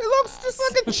 It looks just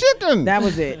like a chicken. That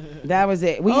was it. That was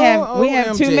it. We Oh,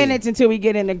 have 2 OMG. minutes until we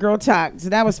get into girl talk. So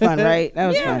that was fun, right? That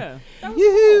was fun. Yeah.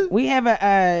 Yoo-hoo. We have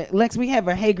a Lex. We have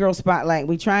a Hey Girl spotlight.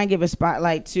 We try and give a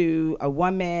spotlight to a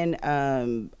woman,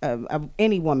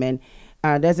 any woman,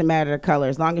 Doesn't matter the color,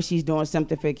 as long as she's doing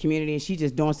something for the community and she's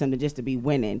just doing something just to be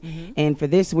winning. And for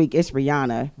this week, it's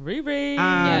Rihanna. Riri.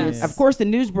 Yes. Of course, the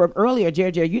news broke earlier.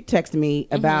 Jerry, you texted me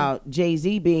about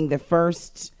Jay-Z being the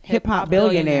first hip-hop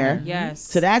billionaire. Yes.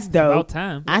 So that's dope. About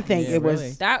time. I think Yeah, it was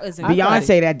really. That was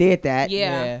Beyonce that did that.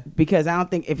 Yeah. Because I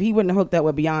don't think if he wouldn't have hooked up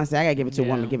with Beyonce, I gotta give it to a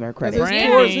Yeah. woman, give her Because credit. his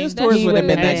Branding. tours He would have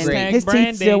been would've that been- great. His teeth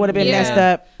Branding. still would have been Yeah. messed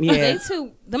up. Yeah.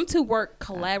 Them two work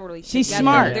collaboratively. She's together.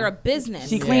 smart. They're a business.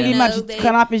 She Yeah. cleaned him You up. know, She they-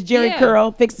 cut off his Jerry Yeah.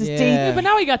 curl, fixed his Yeah. teeth. Yeah, but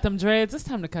now he got them dreads. It's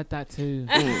time to cut that too.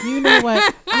 You know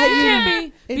what?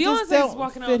 Can't be. It just Beyonce's don't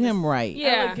walking out fit this him right.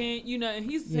 Yeah. elegant,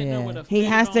 and he's sitting Yeah. there with a. He fit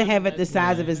has to on have and it the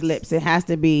size of his it's- lips. It has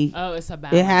to be. Oh, it's a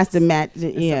balance. It has to match. It's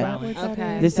a Yeah. balance.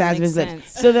 Okay. The that size of makes his lips.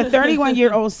 sense. So the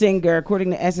 31-year-old singer,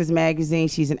 according to Essence Magazine,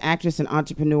 she's an actress and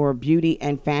entrepreneur, beauty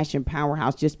and fashion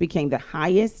powerhouse, just became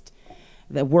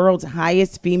the world's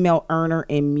highest female earner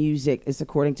in music, is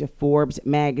according to Forbes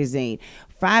magazine.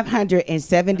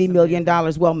 $570 million.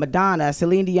 Well, Madonna,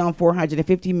 Celine Dion,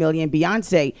 $450 million.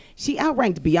 Beyonce, she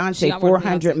outranked Beyonce, She outranked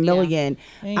 $400 Beyonce, million.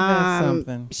 Ain't that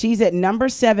something? She's at number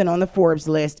 7 on the Forbes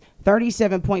list,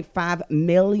 $37.5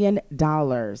 million.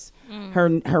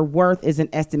 Her worth is an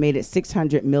estimated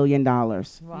 $600 million.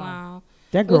 Wow.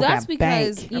 That girl Well, that's got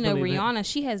because bank. you know believe it. Rihanna.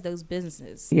 She has those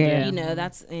businesses. Yeah. You know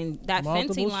that's in that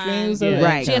Multiple Fenty line. streams of Yeah.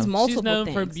 Right. She has income. multiple She's known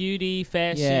things. for beauty,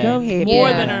 fashion. Yeah. Go ahead. More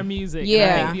Yeah. than her music.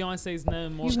 Yeah. I think Beyonce's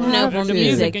known more You for have the to.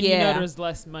 music, and Yeah. there's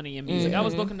less money in music. I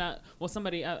was looking at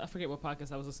somebody I forget what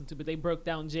podcast I was listening to, but they broke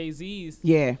down Jay-Z's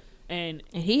Yeah. and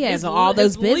he has his all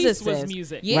those his lease businesses. was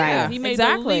music. Yeah, Right. He made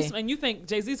exactly. the least, and you think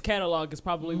Jay-Z's catalog is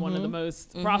probably one of the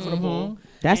most profitable.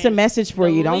 That's a And message for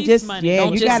the you. Don't least just money. yeah.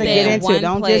 Don't you just got to stay get in into one it.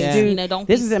 Don't place, just do. you know, don't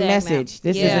this be is a stagnant. message.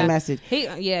 This is Yeah. a message.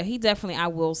 He definitely, I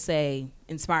will say,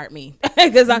 inspired me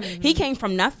because he came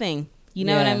from nothing. You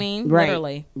know what I Yeah. mean? Right.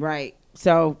 Literally. Right.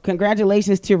 So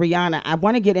congratulations to Rihanna. I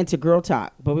want to get into Girl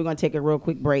Talk, but we're going to take a real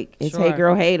quick break. It's Sure. Hey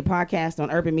Girl Hey, the podcast on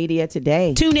Urban Media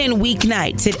Today. Tune in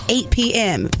weeknights at 8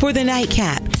 p.m. for the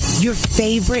Nightcap, your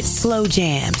favorite slow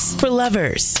jams for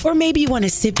lovers. Or maybe you want to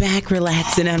sit back,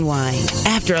 relax, and unwind.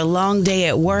 After a long day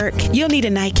at work, you'll need a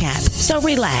nightcap. So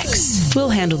relax. We'll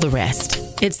handle the rest.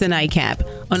 It's the Nightcap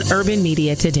on Urban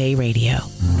Media Today Radio.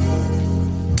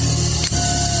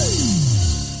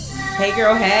 Hey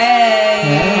Girl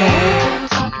Hey.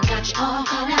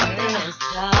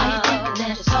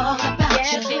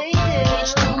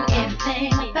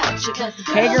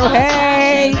 Hey Girl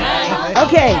Hey.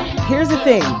 Okay, here's the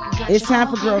thing. It's time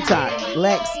for Girl Talk.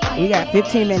 Lex, we got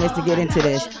 15 minutes to get into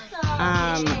this.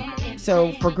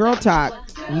 So for Girl Talk,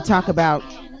 we talk about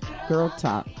Girl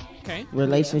Talk. Okay.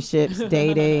 Relationships,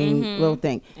 dating, little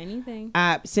thing. Anything.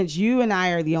 Since you and I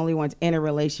are the only ones in a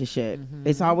relationship,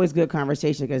 it's always good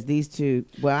conversation because these two.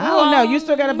 Well, I don't know. You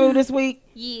still got a boo this week?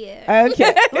 Yeah.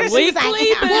 Okay.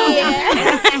 Weekly,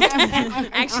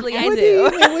 Actually, I What do do.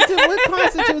 you mean? What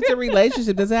constitutes a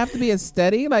relationship? Does it have to be a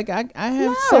steady? Like I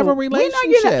have several we know you're not-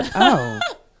 relationships. Oh,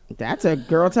 that's a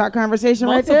girl talk conversation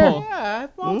right there. Multiple. Yeah, I have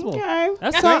multiple. Okay.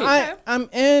 That's So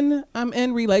great. I'm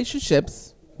in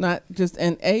relationships, not just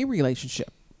in a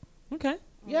relationship. Okay.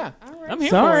 Yeah. I'm here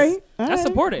Sorry. for it. All I right.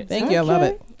 support it. Thank you. I love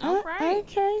Okay. it. All right.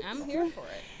 Okay. I'm here for it.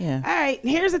 Yeah. All right.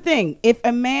 Here's the thing. If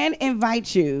a man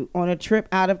invites you on a trip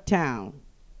out of town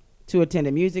to attend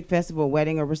a music festival,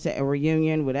 wedding, or a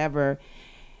reunion, whatever,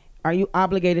 are you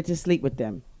obligated to sleep with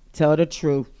them? Tell the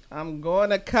truth. I'm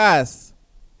going to cuss.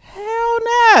 Hell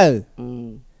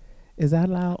no. Is that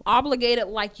allowed? Obligated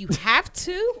like you have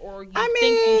to, or you I mean,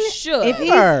 think you should?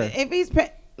 If he's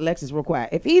Lex is real quiet.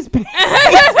 If he's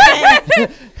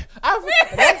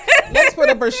Let's put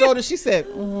up her shoulder. She said,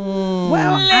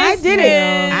 well, I did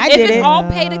it. I if did it's it. all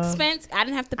paid expense, I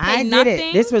didn't have to pay I nothing. did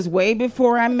it. This was way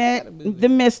before I met the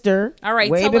Mister. All right,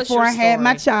 way tell us before your I had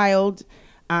my story. child.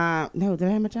 No, did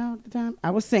I have my child at the time?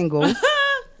 I was single.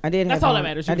 I did. That's have all my- that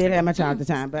matters. I You were did have my child at the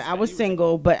time, but I was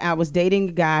single. But I was dating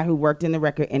a guy who worked in the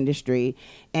record industry,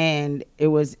 and it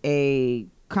was a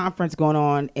conference going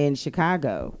on in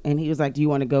Chicago, and he was like, "Do you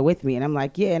want to go with me?" And I'm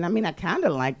like, "Yeah." And I mean, I kind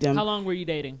of liked him. How long were you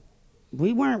dating?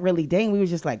 We weren't really dating. We was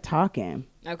just like talking,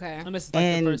 Okay. And this is like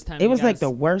and the first time it you was like guys the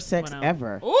worst sex went out.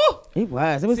 ever. Ooh! It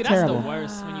was. It was See, terrible. that's the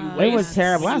worst when you It waste. was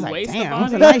terrible. I when was you like, waste damn, a it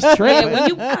was a body. nice trip. Yeah, but- when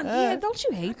you, yeah, don't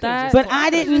you hate that? But I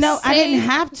didn't know. I Say- didn't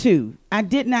have to. I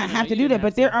did not have to you do didn't that. But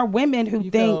have there to. are women who you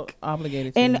feel think.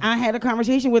 obligated to. And I had a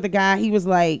conversation with a guy. He was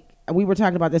like, we were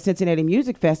talking about the Cincinnati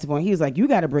Music Festival, and he was like, you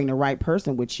got to bring the right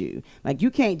person with you. Like, you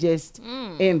can't just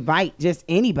invite just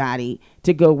anybody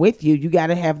to go with you. You got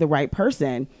to have the right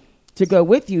person. to go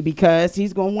with you because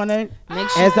he's gonna want to,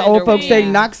 Make as the sure old they're folks say,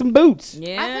 winning. knock some boots. Make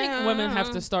As sure the old they're folks say, winning. knock some boots. Yeah. I think women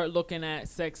have to start looking at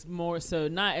sex more so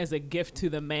not as a gift to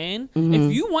the man. Mm-hmm. If you not as a gift to the man. Mm-hmm.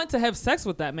 If you want to have sex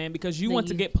with that man because you Then want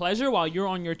to you- get pleasure while you're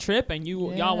on your trip and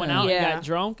y'all went out and Yeah. got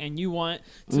drunk and you want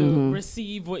to Mm-hmm.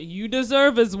 receive what you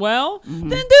deserve as well, then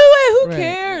do it. Who Right.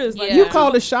 cares? Like, Yeah. You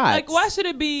call the shots. Like, why should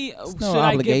it be? no Should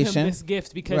I give obligation. him this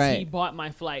gift because he Right. bought my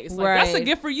flight? It's like that's a Right.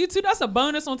 gift for you too. That's a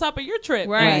bonus on top of your trip.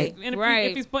 Right. And if, Right.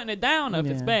 if he's putting it down, if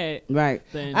it's Yeah. bad, Right.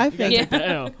 then I you gotta think- take the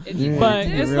L. Yeah. But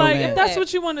You're it's real like mad. if that's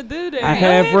what you want to do, then I go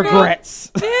have ahead, girl.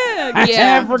 regrets. Yeah, I Yeah.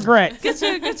 have regrets. get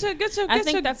your I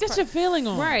think that's get your feeling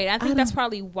on. Right. I think that's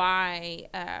probably why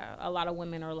a lot of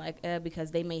women are like,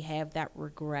 because they may have that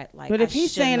regret. Like, But if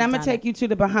he's saying, I'm gonna take you to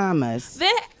the Bahamas,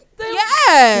 then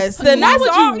yes, then Why that's would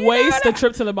all, you waste know, a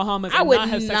trip to the Bahamas I and would not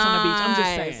have sex on the beach? I'm just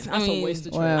saying. not. That's I mean, a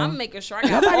wasted trip. Well, I'm making sure I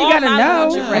got nobody all gotta my know.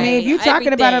 lingerie, I mean, if you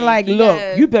talking about it everything. like, look,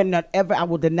 Yeah. you better not ever. I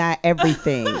will deny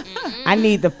everything. I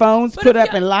need the phones put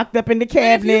up and locked up in the But if you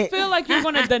cabinet. feel like you're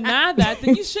gonna deny that,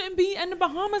 then you shouldn't be in the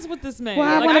Bahamas with this man. Well,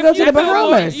 I Like, wanna if go to you the feel-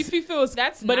 Bahamas. If you feel,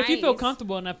 That's but if you feel nice.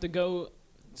 comfortable enough to go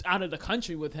out of the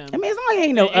country with him, I mean, as long as he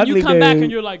ain't no and ugly you come dude. back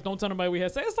and you're like, don't tell nobody we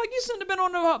had sex. It's like you shouldn't have been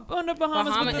on the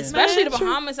Bahamas with this especially man. the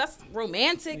Bahamas. That's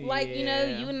romantic. Like, you know,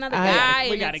 you and another I- guy.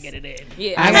 We and gotta it's- get it in.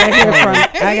 Yeah. I gotta hear from.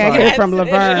 I gotta hear from Yes,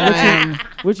 it Laverne. is.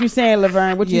 What you saying,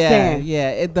 Laverne? What you saying?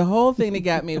 Yeah. The whole thing that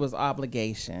got me was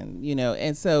obligation,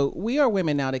 and so we are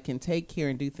women now that can take care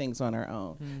and do things on our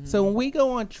own. So when we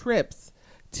go on trips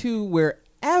to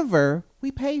wherever, we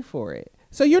pay for it.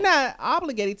 So you're not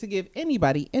obligated to give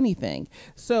anybody anything.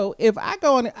 So if I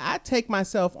I take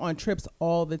myself on trips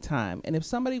all the time, and if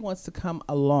somebody wants to come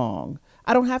along,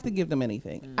 I don't have to give them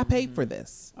anything. I paid for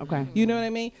this. Okay. You know what I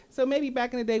mean? So maybe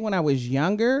back in the day when I was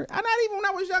younger, not even when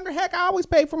I was younger, heck, I always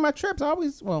paid for my trips.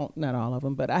 Well, not all of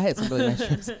them, but I had some really nice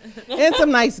trips and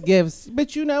some nice gifts.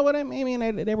 But you know what I mean?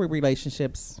 They were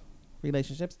relationships,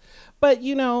 but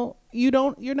you're not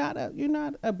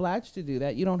obliged to do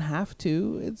that. You don't have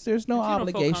to. There's no If you don't feel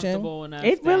obligation. comfortable enough,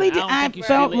 It then really I did- don't I think you should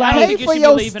felt be- like- I don't Pay think you for should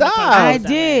your believe in the stuff. concept I of that.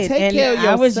 did. Take and care of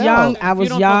I was yourself. young. I If you was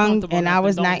don't feel young, comfortable and I enough,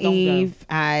 was then don't go. naive.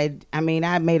 I mean,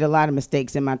 I made a lot of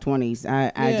mistakes in my 20s.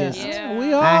 I just. Yeah.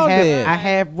 We all I did.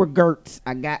 have regrets.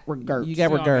 I got regrets. You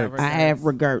got We all got regrets. I have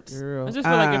regrets. Girl. I just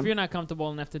feel like if Um, you're not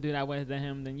comfortable enough to do that with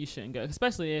him, then you shouldn't go.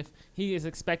 Especially if he is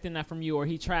expecting that from you, or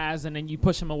he tries and then you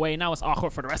push him away. Now it's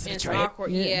awkward for the rest of the It's trip.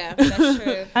 awkward. Yeah, that's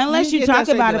true. Unless You you get talk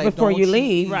that about it shit, like, before you don't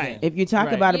leave. cheat. Right. If you talk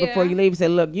Right. about it before Yeah. you leave, say,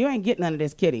 look, you ain't getting none of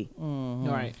this kitty.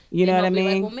 Right. You know And what I they'll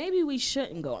be mean? like, well, maybe we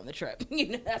shouldn't go on the trip.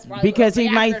 That's probably Because what he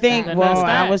they'll say might after think, the Then well, that's I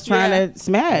that. was trying Yeah. to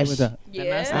smash. Then Yeah.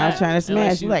 that's I was trying to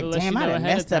Unless smash. you- You like, unless damn, you I know done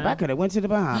ahead of messed up. I time. could have went to the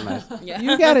Bahamas. Yeah.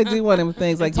 You got to do one of them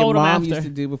things like your told him mom after. used to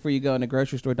do before you go in the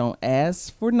grocery store. Don't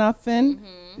ask for nothing.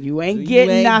 You ain't You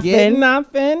getting ain't nothing. getting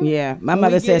nothing. Yeah, my When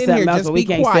mother we said get in something here, else, just but we be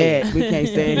can't quiet. say it. We can't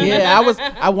say it. Yeah,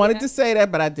 I wanted to say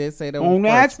that, but I did say that Don't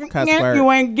first ask for cuss yeah, word.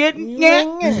 you ain't getting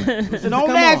yeah. So don't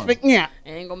Come ask on. for yeah.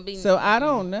 Ain't gonna be. So I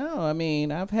don't know. I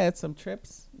mean, I've had some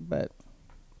trips, but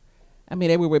I mean,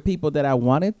 they were with people that I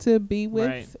wanted to be with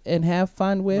Right. and have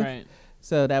fun with. Right.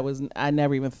 So I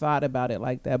never even thought about it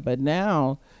like that. But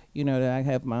now, that I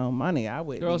have my own money, I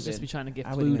would. Girls just be trying to get I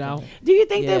wouldn't flued even out. think- Do you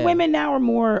think that Yeah. women now are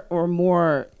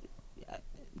more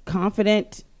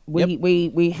confident?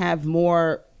 We have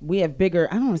more. We have bigger.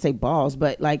 I don't want to say balls,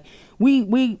 but like we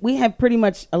have pretty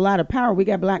much a lot of power. We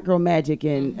got Black Girl Magic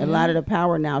and a lot of the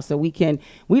power now, so we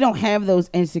don't have those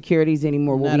insecurities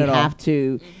anymore. Where Not we at all. have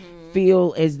to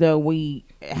feel as though we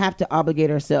have to obligate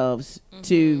ourselves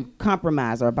to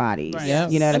compromise our bodies. Right.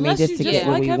 Yep. You know what Unless I mean? Just you to just get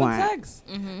what like we having want. sex.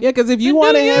 Yeah, because if you Then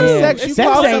want to do have you. sex, you Sex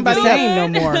call ain't somebody the else.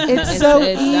 same no more. It's so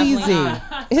it's definitely easy. not.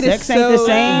 It is Sex ain't the so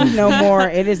same no more.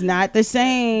 It is not the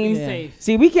same. Be safe.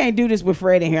 See, we can't do this with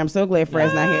Fred in here. I'm so glad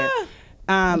Fred's not here.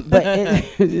 But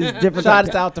it's different.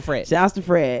 Shout out to Fred. Shouts to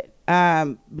Fred.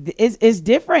 It's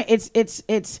different.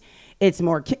 It's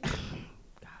more.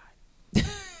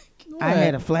 I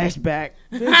had a flashback.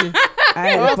 I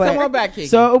had a Oh, flash- come on back, Kiki.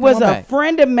 So it was Come on a back.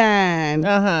 friend of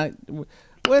mine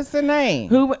What's the name?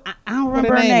 who I don't remember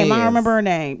her her name name. I don't is? remember her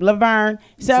name. Laverne.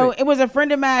 So Sweet. it was a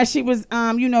friend of mine. She was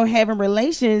having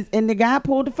relations, and the guy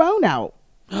pulled the phone out.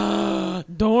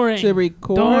 During. To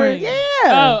record? During. Yeah.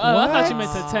 Oh, I What? thought you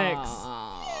meant to text.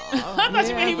 I thought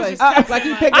you meant he was just like, texting. like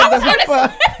you like- picked up the phone.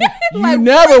 You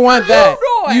never want that.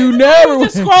 You never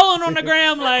just scrolling on the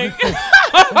gram like,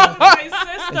 my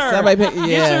sister. Somebody pick- Get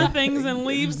yeah. your things and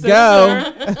leave, sister.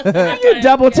 Go. You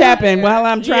double tapping while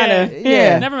I'm trying to.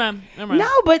 Yeah. Never mind. Never mind. No,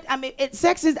 but I mean,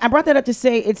 sex is. I brought that up to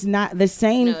say it's not the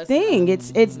same No, it's thing.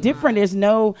 It's different. There's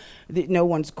no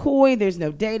one's coy. There's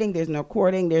no dating. There's no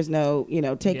courting. There's no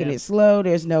taking Yeah. it slow.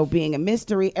 There's no being a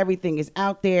mystery. Everything is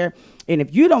out there. and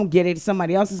if you don't get it,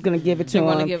 somebody else is going to give it to They're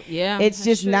gonna them. give- yeah, it's that's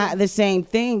just true. not the same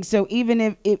thing. So even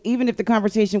if the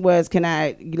conversation was,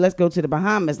 let's go to the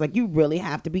Bahamas, like you really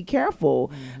have to be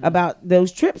careful about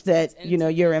those trips that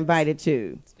you're invited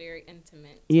to. It's very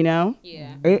intimate. Yeah,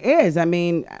 Yeah. it is. I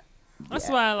mean, That's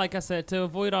why, like I said, to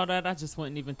avoid all that, I just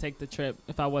wouldn't even take the trip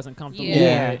if I wasn't comfortable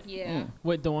Yeah. with, Yeah.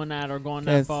 with doing that or going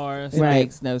 'Cause that far. It So, Right.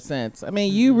 makes no sense. I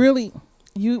mean, you really,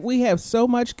 we have so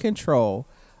much control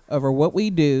over what we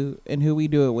do and who we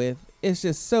do it with. It's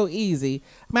just so easy.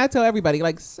 I mean, I tell everybody,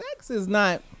 like, sex is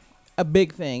not a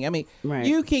big thing. I mean, Right.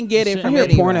 you can get it Shit. I from hear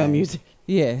anywhere. porno music.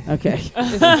 Yeah. Okay.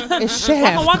 It's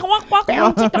Shaft. Waka, waka,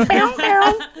 waka,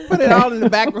 waka. Put it all in the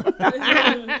background.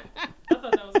 I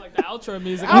thought that was like the outro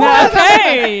music. Oh,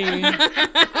 Okay.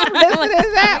 Listen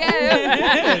to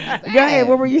that. Go ahead.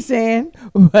 What were you saying?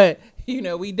 But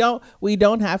we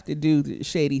don't have to do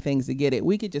shady things to get it.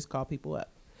 We could just call people up.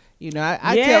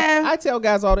 I tell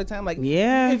guys all the time, like,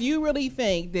 Yeah. if you really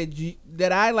think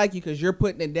that I like you because you're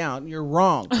putting it down, you're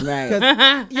wrong. Right.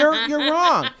 'Cause you're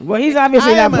wrong. Well, he's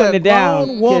obviously I not am putting a it down.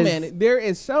 grown 'cause- woman. There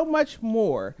is so much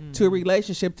more to a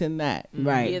relationship than that.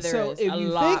 Right. Yeah, there So is if a you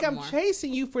lot think I'm more.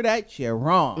 chasing you for that, you're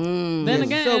wrong. Then You're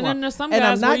again, so and wrong. then there's some And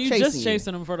I'm guys where not you just chasing you.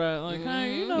 chasing them for that. Like,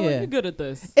 hey, you know, Yeah. you're good at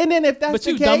this. And then if that's But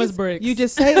the you case, dumb as bricks. you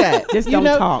just say that. Just You don't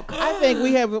know, talk. I think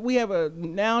we have a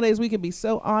nowadays we can be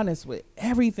so honest with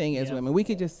everything as women. We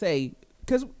could just say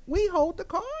because we hold the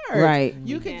cards. Right.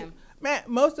 You can. Yeah. Man,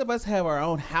 most of us have our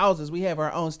own houses. We have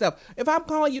our own stuff. If I'm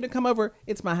calling you to come over,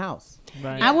 it's my house.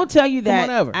 Right. I will tell you Come that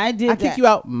on over. I did I kick that. you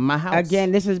out my house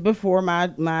Again, this is before my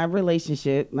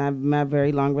relationship, my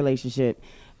very long relationship.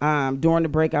 During the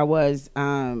break, I was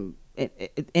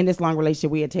in this long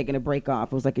relationship. We had taken a break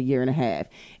off. It was like a year and a half,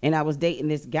 and I was dating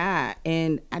this guy,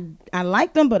 and I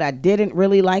liked him, but I didn't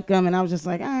really like him, and I was just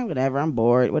like, whatever, I'm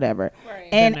bored, whatever. Right.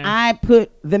 And Been there. I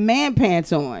put the man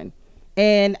pants on,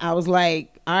 and I was like,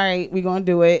 all right, we're gonna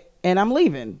do it, and I'm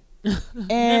leaving.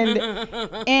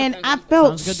 and I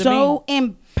felt Sounds good to so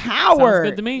empowered. Sounds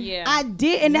good to me. Yeah. I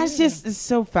did, and that's just it's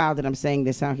so foul that I'm saying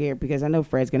this out here because I know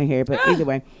Fred's gonna hear it. But either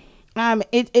way,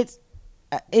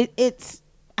 it's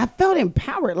I felt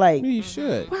empowered. Like, You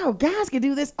should. wow, guys can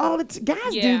do this all the time.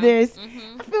 Guys do Yeah. this.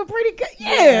 I feel pretty good.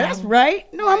 Yeah, that's right.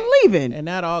 No, I'm leaving. And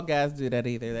not all guys do that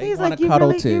either. They He's want like, to you cuddle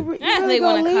really, too. you Yeah, really they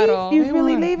gonna wanna leave? cuddle. You They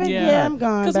really wanna- leaving? Yeah, I'm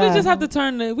gone. Because we bye. just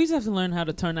have to learn how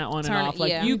to turn that on and Turn it- off. Like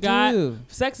yeah. you We got do.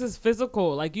 sex is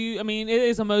physical. Like I mean, it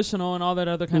is emotional and all that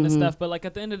other kind Mm-hmm. of stuff. But like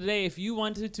at the end of the day, if you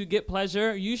wanted to get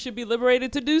pleasure, you should be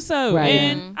liberated to do so. Right.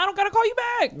 And I don't gotta call you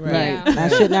back. Right. Right. Yeah. I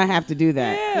should not have to do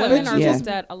that. Yeah. Women are Yeah. looked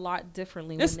at a lot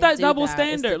differently. It's when they that do double that. It's the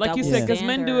standard, like you double said, because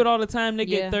men do it all the time. They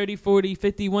Yeah. get 30, 40,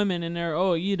 50 women, and they're,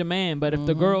 oh, you the man. But if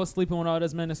the girl's sleeping with all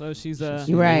those men, it's, oh, she's a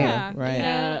Right. Yeah, Right. you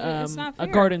know, it's not a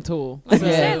fair. garden tool. Like you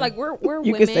Yeah. said, like we're You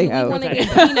women. could say We hoe. want to Okay.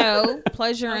 get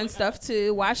pleasure and stuff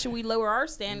too. Why should we lower our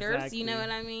standards? Exactly. You know what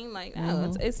I mean? Like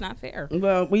no, it's not fair.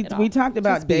 Well, we At all. we talked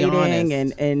about Just be dating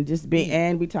honest. and just being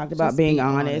and we talked about Just being be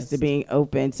honest honest. and being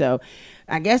open. So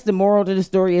I guess the moral to the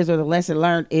story is, or the lesson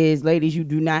learned is, ladies, you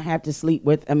do not have to sleep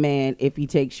with a man if he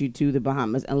takes you to the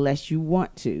Bahamas unless you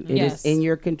want to. It is Yes. in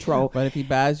your control. But if he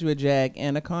buys you a Jag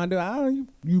and a condo,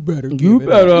 you better You give it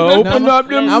better up. open up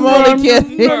them I'm only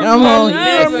kidding. I'm only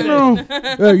kidding.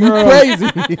 Listen. You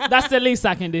crazy. That's the least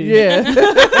I can do. Yeah.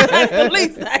 At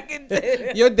least I can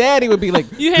do. Your daddy would be like,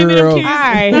 You hand me them girl, keys. All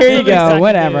right, That's here you the least I go. can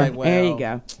Whatever. do. There you Well,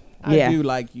 go. I Yeah. do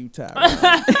like you,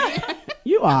 Tyra.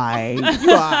 You alright.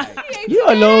 You alright. You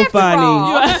a little funny.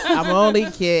 I'm only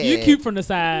kidding. You cute from the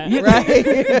side. right?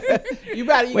 you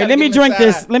better. You Wait, gotta let me give him drink a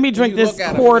this. side Let me when drink you this look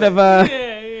at him. quart of Yeah,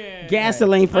 yeah.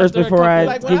 gasoline first After a before I couple-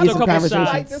 Like when give I you look some couple conversation.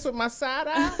 shots. like this with my side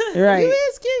eye. Right. You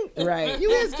is cute. Right. You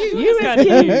is cute. You got is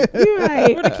cute. cute. You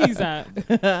right. Where the keys at?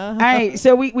 All right,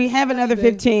 so we have another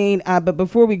 15, but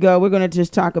before we go, we're going to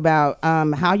just talk about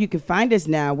how you can find us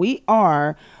now. We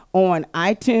are on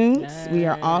iTunes. We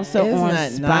are also Isn't on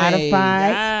that Spotify.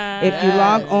 nice? If you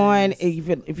log Yes.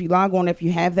 on, if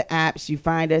you have the apps, you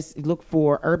find us. Look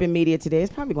for Urban Media Today.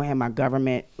 It's probably going to have my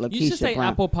government. Lakeisha You should say Brown.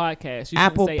 Apple Podcast. You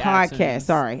Apple shouldn't say Podcast. iTunes.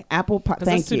 Sorry, Apple. Because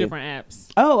Thank it's two you. different apps.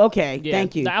 Oh, okay. Yeah,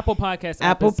 Thank you. The Apple Podcast.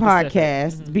 app Apple is specific.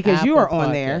 Podcast because you Apple are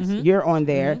on there. Podcast. You're on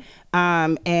there.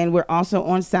 And we're also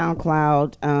on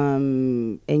SoundCloud.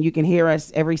 And you can hear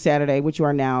us every Saturday, which you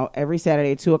are now, every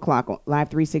Saturday at 2:00 on Live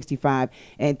 365,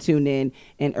 and tune in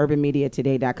and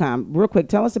urbanmediatoday.com. Real quick,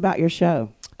 tell us about your show.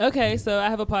 Okay, so I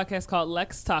have a podcast called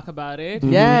Lex Talk About It.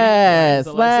 Yes,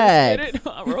 So Lex. Get it?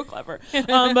 Real clever.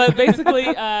 But basically,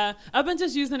 I've been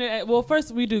just using it. Well,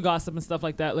 first we do gossip and stuff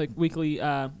like that, like weekly,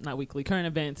 not weekly, current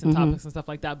events and topics and stuff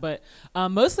like that. But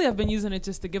mostly I've been using it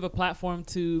just to give a platform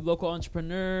to local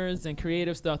entrepreneurs and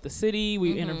creatives throughout the city.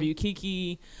 We interviewed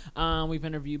Kiki. We've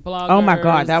interviewed bloggers. Oh my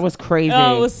God, that was crazy.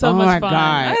 Oh, it was so much fun. God.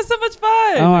 I had so much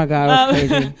fun. Oh my God, it was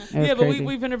crazy. It was Yeah, but crazy.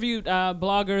 we've interviewed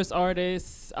bloggers,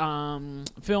 artists,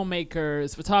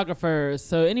 filmmakers, photographers.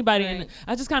 So anybody, and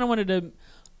I just kind of wanted to.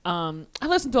 I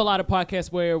listen to a lot of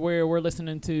podcasts where we're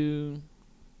listening to.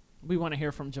 We want to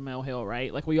hear from Jemele Hill,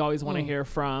 right? Like we always want to hear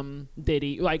from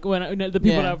Diddy, like when the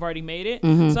people that have already made it.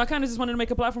 So I kind of just wanted to make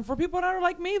a platform for people that are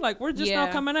like me, like we're just now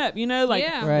coming up, you know, like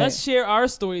let's share our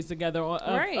stories together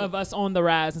of us on the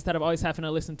rise instead of always having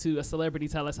to listen to a celebrity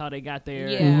tell us how they got there,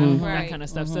 and that kind of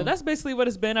stuff. So that's basically what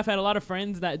it's been. I've had a lot of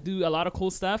friends that do a lot of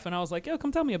cool stuff, and I was like, yo,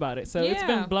 come tell me about it. So it's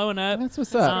been blowing up. That's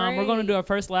what's up. We're going to do our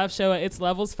first live show at It's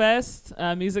Levels Fest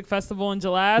music festival in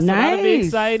July. So Nice. that'll be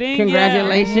exciting.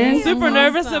 Congratulations. Super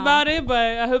nervous about it, but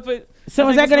I hope it. So I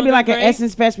is think that going to it's be like an great.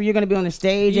 Essence Fest where you're going to be on the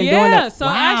stage and doing Yeah, that? so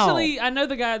Wow. actually, I know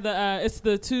the guy. It's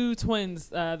the two twins.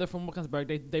 They're from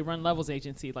Wilkinsburg. They run Levels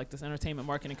Agency, like this entertainment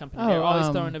marketing company. They're always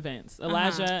throwing events.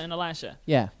 Elijah and Elisha.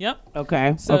 Yeah. Yep.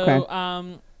 Okay. So,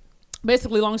 okay.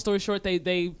 Basically, long story short,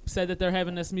 they said that they're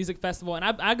having this music festival, and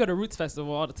I go to Roots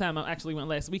Festival all the time. I actually went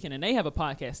last weekend, and they have a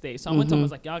podcast stage. So I went to them,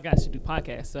 was like, y'all guys should do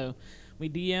podcasts. So we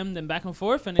DM'd them back and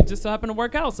forth, and it just so happened to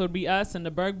work out. So it'd be us and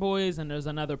the Berg Boys, and there's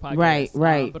another podcast.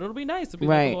 Right. But it'll be nice. It'll be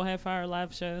like a little half-hour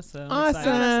live show. So I'm excited.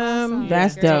 Awesome.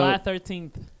 That's July dope.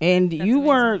 13th. And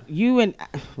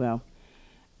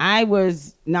I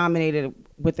was nominated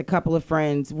with a couple of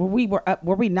friends. Were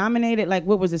we nominated? Like,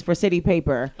 what was this for? City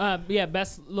Paper?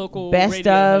 Best local Best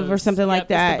radio of host. or something like It's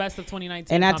that. the best of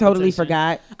 2019. And I totally competition.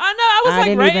 forgot. I know. I was I like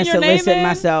didn't writing even your name solicit in.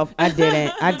 myself. I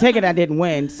didn't. I take it I didn't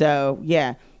win. So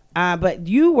yeah. But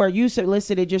you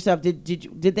solicited yourself. Did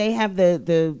they have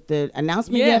the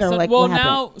announcement yet, or so, like well what happened?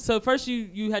 now, so first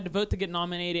you had to vote to get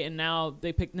nominated, and now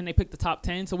they picked the top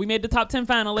 10. So we made the top 10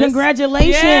 finalists.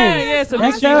 Congratulations! Yeah. So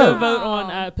That's next year go dope. vote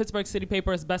on Pittsburgh City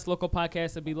Paper's best local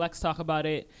podcast. It'll be Lex Talk About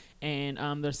It,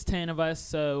 and there's 10 of us.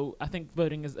 So I think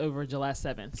voting is over July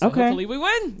 7th. So Okay. hopefully we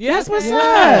win. That's what's Yeah.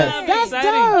 up. It's That's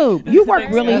exciting. dope. You work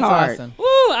Thanks, really That's hard. awesome. Woo,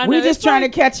 I know. We're just It's trying to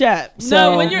like- catch up.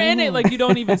 So No, when you're in it, like you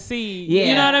don't even see. Yeah.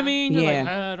 You know what I mean? You're Yeah. like,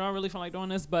 I don't really feel like doing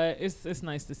this, but it's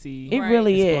nice to see. it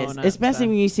really It's is, blowing up, especially so.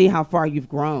 when you see how far you've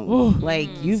grown. Like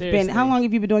you've been. Seriously. How long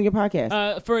have you been doing your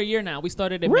podcast? For a year now. We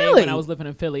started in May Really? when I was living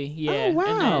in Philly. Yeah. Oh,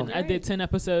 wow. And then I did 10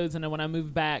 episodes, and then when I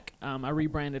moved back, I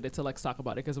rebranded it to Let's Talk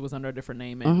About It because it was under a different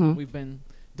name, and we've been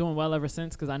doing well ever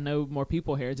since because I know more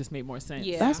people here. It just made more sense.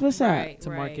 Yeah. That's what's up. To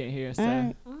market here. So All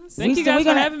right. thank you still- guys we for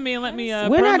gonna- having me and let me We're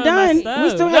promo not done. my stuff. We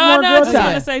still have no, more no, girl I just talk.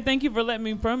 want to say thank you for letting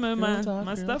me promo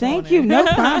my stuff. Thank on you. it. No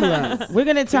problem. We're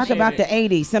gonna talk Appreciate about it. the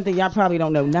 '80s, something y'all probably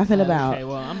don't know nothing about. Okay,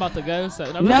 well, I'm about to go. So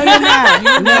No, you're not.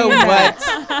 You know you're not.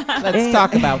 what? Let's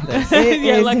talk about this. It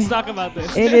yeah, is- let's talk about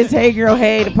this. It is Hey Girl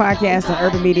Hey, the podcast on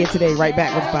Urban Media Today. Right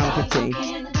back with Final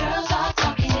 15.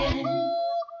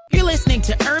 You're listening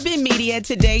to Urban Media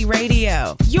Today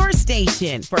Radio, your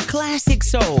station for classic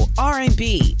soul,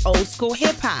 R&B, old school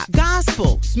hip hop,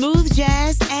 gospel, smooth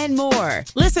jazz, and more.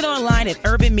 Listen online at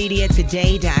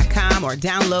urbanmediatoday.com or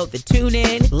download the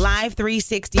TuneIn, Live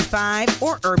 365,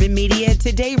 or Urban Media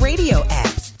Today Radio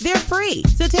apps. They're free,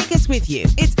 so take us with you.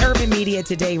 It's Urban Media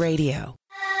Today Radio.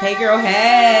 Hey Girl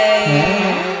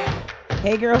Hey.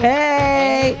 Hey Girl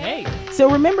Hey. Hey. So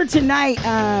remember tonight,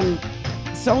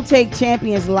 Soul Take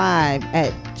Champions Live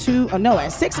at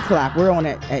 6 o'clock. We're on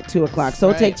at 2 o'clock.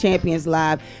 Soul Take Champions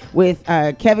Live with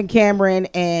Kevin Cameron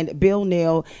and Bill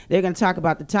Neal. They're going to talk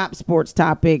about the top sports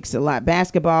topics, a lot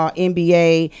basketball,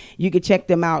 NBA. You can check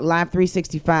them out live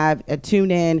 365 at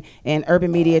TuneIn and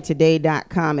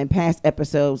urbanmediatoday.com and past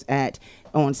episodes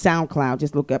on SoundCloud.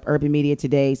 Just look up Urban Media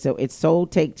Today. So it's Soul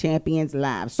Take Champions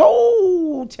Live.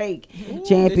 Soul Take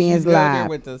Champions Live.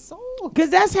 With the soul.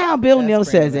 Because that's how Bill That's Neal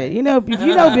pretty says great. it. You know, if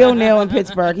you know Bill Neal in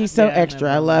Pittsburgh, he's so Yeah, I extra.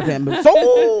 know. I love him. But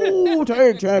Soul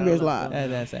Take Champions Live.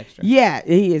 That's extra. Yeah,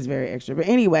 he is very extra. But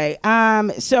anyway,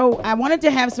 so I wanted to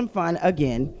have some fun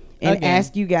again and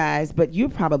ask you guys, but you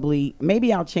probably,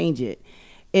 maybe I'll change it.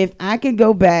 If I could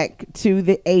go back to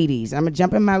the 80s, I'm going to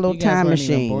jump in my little You guys time weren't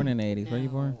even machine. born in the 80s. Were you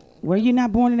born? Were you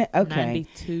not born in it? Okay.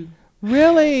 92.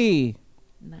 Really?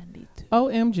 92.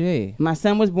 OMG. My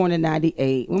son was born in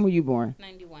 98. When were you born?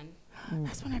 91.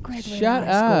 That's when I graduated Shut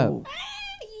high up. school.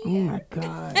 Oh my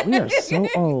God. We are so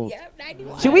old.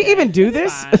 Should we even do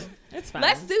this? It's fine.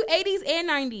 Let's do 80s and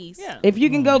 90s. Yeah. If you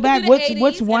can go can back, do the what's 80s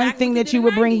what's and I one can thing do that you the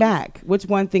would bring 90s. back? What's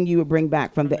one thing you would bring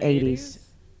back from the 80s?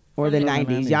 or the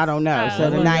 90s? Y'all don't know. I So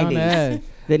the don't 90s.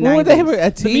 The What would they have 90s.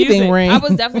 a teething music. ring? I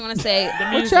was definitely gonna say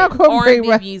What y'all gonna bring R&B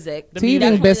right- music. Teething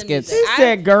Definitely the biscuits. music. She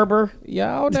said Gerber.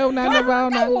 Y'all know nothing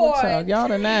about nothing. What's up? Y'all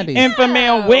the 90s.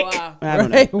 Infamil Wick. wow. I don't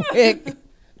know. Right, Wick.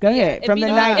 Go ahead. From the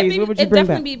 90s, what would you bring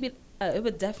back? It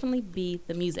would definitely be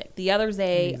the music. The other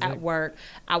day at work,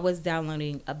 I was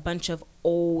downloading a bunch of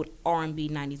old R&B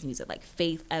 90s music, like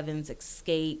Faith Evans,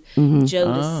 Escape,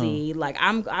 Jodeci. Like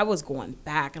I was going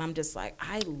back, and I'm just like,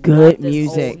 I Good love this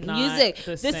music. old Not music.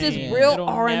 the This same. is real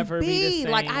It'll never be R&B.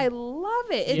 the Like same. I love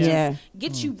it. It Yeah. just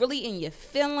gets you really in your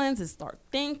feelings and start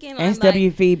thinking.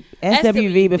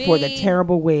 SWV before the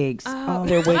terrible wigs. Oh,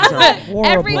 their wigs are horrible.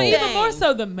 Everything. Even more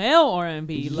so the male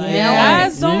R&B. Like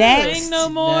Yes. guys don't Next. sing no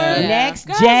more. Yeah. Next,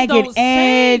 Guys Jagged don't sing.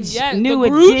 Edge, Yeah, New the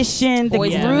groups. Edition, the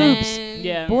Boys to groups. Men.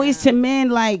 Yeah. Boys to Men,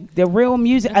 like the real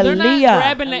music. If they're not Aaliyah.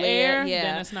 grabbing the Aaliyah, air, yeah.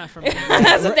 then it's not for me.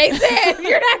 That's what they said.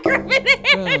 You're not grabbing it.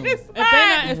 It's If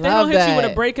they Love don't hit you with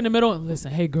that. a break in the middle,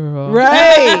 listen, hey girl,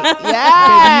 Right. baby, you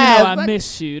Yes. know I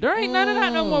miss you. There ain't none of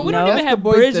that no more. We No. don't That's even the have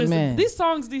Boyz II bridges. Men. These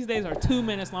songs these days are 2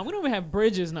 minutes long. We don't even have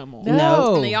bridges no more.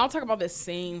 No. And y'all talk about the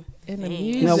same In the thing.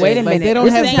 music. No, wait a Like, minute. they don't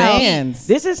This have is how- bands.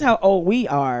 This is how old we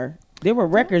are. There were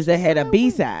records that had a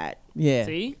B-side. Yeah.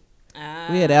 See,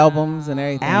 We had albums and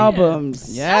everything.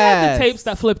 Albums. Yeah. I had the tapes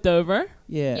that flipped over.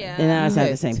 Yeah. Yeah. And that's not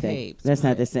had the same thing. tapes, That's we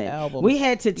not the had same. albums. We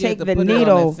had to You take have to the put it on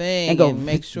needle thing and go. and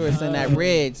make sure it's in that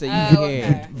ridge so you Oh, can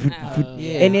hear it. okay.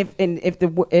 Yeah. And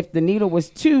if the needle was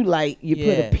too light, you put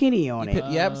Yeah. a penny on You it.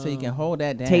 put- yep, so you can hold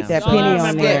that down. Take that So penny I on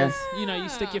remember, there. You know, you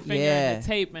stick your finger Yeah. in the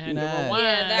tape and had Nah. to rewind.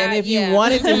 Yeah, that- And if you yeah.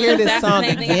 wanted to hear this That's the song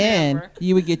same thing I again, remember.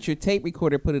 you would get your tape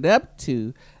recorder, put it up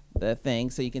to the thing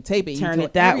so you can tape it. You Turn told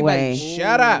it that everybody, way.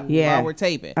 Shut up Yeah. while we're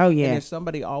taping. Oh, yeah. And there's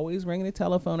somebody always ringing the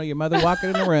telephone or your mother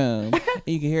walking in the room. And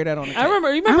you can hear that on the tape. I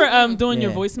remember. You remember doing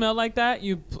your Yeah. voicemail like that?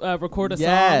 You record a song.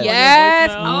 Yes. on Yes.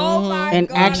 Your voicemail. Oh my An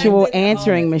God. actual I did that all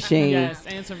answering the machine. Yes,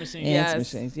 answer machine. Yeah. Answer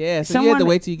Yes. machines. Yeah. So you Someone- had to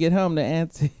wait till you get home to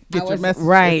answer, get your message.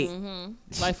 Right.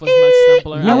 Life was much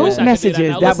simpler. No I wish I messages. could do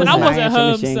that. That Listen, was I my wasn't answer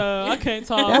home, machine. so I can't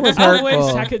talk. That was I wish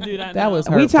hurtful. I could do that. That now. was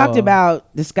We talked hurtful. about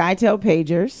the SkyTel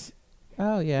pagers.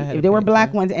 Oh yeah. I had a There were pager.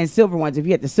 black ones and silver ones. If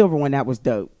you had the silver one, that was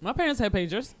dope. My parents had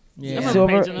pagers. Yeah. I remember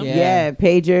Silver, paging them. yeah,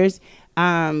 pagers.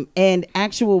 And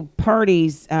actual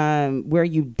parties where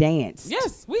you dance.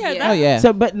 Yes, we had Yeah. Oh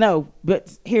that. yeah.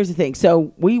 But here's the thing.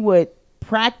 So we would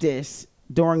practice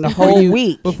during the Before whole you-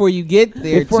 week. before you get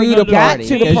there Before to you the got party.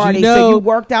 to the Because party, you know so you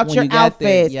worked out when your you got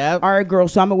there. outfits. Yep. All right, girl.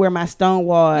 So I'm gonna wear my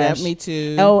Stonewall. Yep, me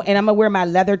too. Oh, and I'm gonna wear my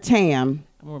leather tam,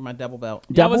 I'm wearing my double belt.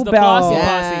 That was double the belt, Flossie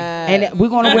Yes. and we're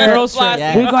gonna And wear. Earl Street.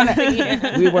 Yeah. We're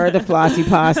gonna we were the Flossie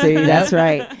Posse. That's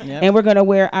right. Yep. And we're gonna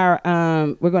wear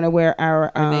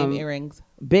our Name earrings.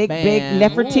 big Bam.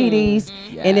 Nefertiti's,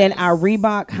 and then Yes. our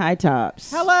Reebok high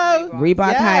tops. Hello.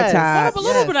 Reebok high Yes. tops. A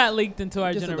little bit of that leaked into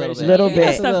our Just a little generation. bit. Little Yeah. bit,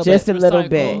 Just a little just a bit. little Recycled.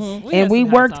 bit, Mhm. We and had we some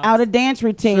high worked tops. out a dance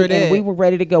routine, Sure and did. we were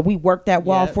ready to go. We worked that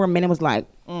wall Yeah. for a minute. Was like,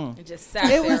 And just sat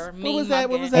It was. there. What was that?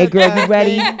 What was that? "Hey, girl, you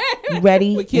ready? thing You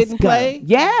ready? With Kid Let's and go." Play. When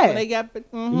Yeah, they got.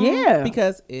 Yeah.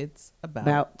 Because it's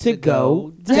about to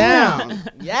go down. down.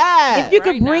 Yeah. If you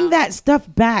could Right bring now. that stuff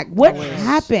back, what wish.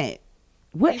 happened?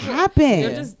 What They're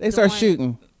happened? just They start doing-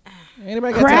 shooting.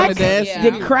 Anybody got time Crack? to dance? Yeah.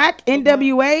 Did crack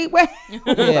NWA? What?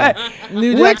 Yeah.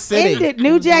 New Jack What City. ended?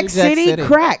 New Jack City?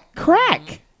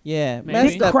 Crack. Yeah. Maybe.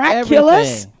 Messed Did up crack everything. kill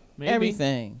us? Maybe.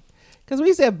 Everything. Because we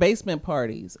used to have basement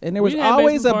parties, and there was We had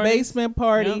always a basement parties. basement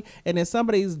party, Yep. and then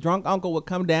somebody's drunk uncle would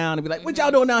come down and be like, "What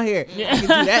y'all doing out here? I can do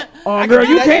that. Oh, girl,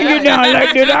 you can't get down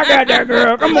like this. I got that,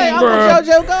 girl. Come Hey, on, Uncle girl.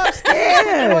 JoJo, go upstairs.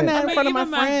 Yeah. Doing that I in mean, front of my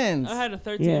even friends. I had a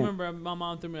 13. Yeah. I remember my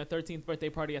mom threw me a 13th birthday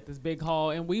party at this big hall,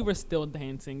 and we were still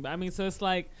dancing. But I mean, so it's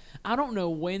like I don't know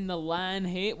when the line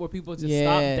hit where people just Yeah.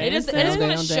 stopped They They just, dancing. they just They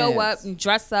want don't to show dance. up and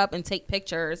dress up and take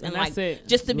pictures and, And that's like it.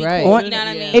 just to be Right. cool. On- You know what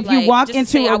I mean? If you Like, walk just to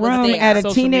into say I a was room there. at a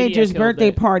Social media teenager's killed birthday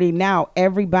it. party, now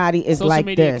everybody is Social like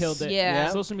media this. killed it. Yeah.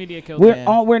 Social media killed We're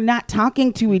it. we're not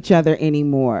talking to each other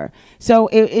anymore. So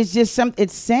it's just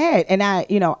it's sad. And I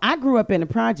grew up in the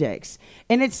projects,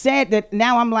 and it's sad that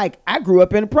now I'm like, I grew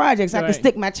up in the projects. I can Right.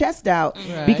 stick my chest out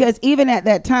Right. because even at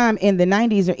that time in the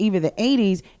 90s or even the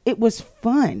 80s, it was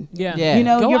fun. Yeah. Yeah. You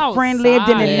know, Go your friend lived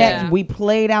in the outside. next. Yeah. We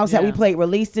played outside. We Yeah. played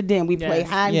Release the Den. We played Yes.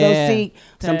 hide and Yeah. go seek.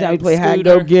 Sometimes we Tag, play hide and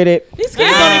go scooter. get it. These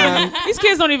kids don't even. These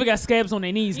kids don't even got scabs on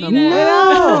their knees no more.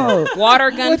 No.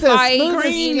 water gun With the fights,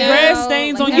 green you know, grass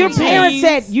stains like on Your your everything. parents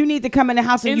jeans. said you need to come in the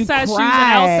house and Inside you shoes and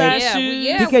cried outside Yeah, shoes.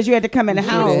 yeah. because you had to come in the We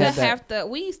house. did We have used to that. have to.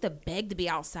 We used to beg to be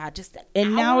outside just an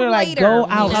And now hour we're like, later, go you know?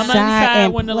 Come outside inside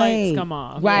and when the play. lights come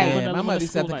off. Right. When Yeah, the- my when mother the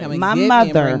used to have school to come lights. and My get me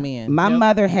and mother, bring me in. my Yep.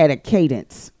 mother had a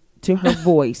cadence to her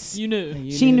voice. You knew.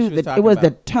 You She knew what that she it was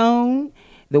the talking tone,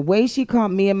 the way she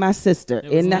called me and my sister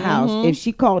in the house, if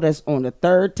she called us on the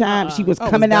third time, she was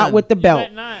coming out done. with the You belt.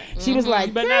 bet not. She was like,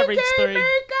 You better not reach 3.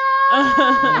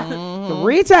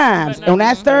 3 times. But not On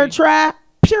that reach third 3. try,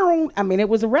 pew, I mean, it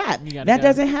was a wrap. You gotta That go.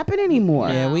 doesn't happen anymore.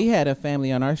 Yeah, we had a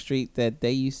family on our street that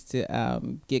they used to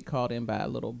get called in by a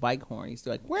little bike horn. He used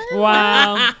to like,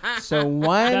 Wow. so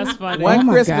one That's funny. one Oh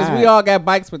my Christmas God. we all got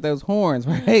bikes with those horns,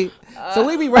 right? So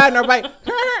we be riding our bike,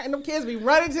 and them kids be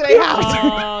running to their house.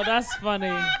 Oh, that's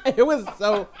funny. It was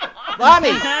so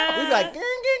funny. We'd be like, "Ging,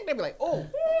 ging." They'd be like, "Oh,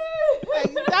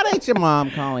 hey, that ain't your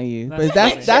mom calling you." But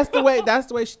that's the way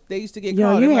they used to get Yo,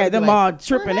 called. you Everybody had be them like, all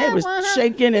tripping. It was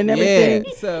shaking and everything.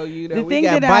 Yeah. So The we thing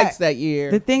got that I- bikes that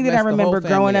year. The thing that I Messed the whole remember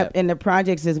growing family up in the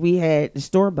projects is we had the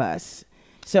store bus.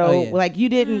 So Oh, yeah. like you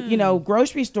didn't,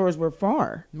 grocery stores were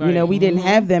far. Right. You know, we didn't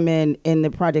have them in the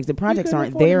projects. The projects couldn't aren't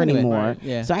afford there them anyway. anymore. Right.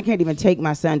 Yeah. So I can't even take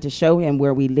my son to show him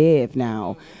where we live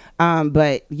now.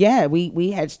 But yeah,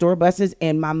 we had store buses,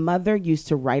 and my mother used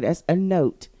to write us a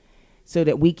note so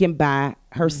that we can buy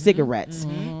her cigarettes.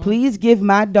 Please give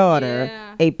my daughter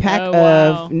Yeah. a pack Oh,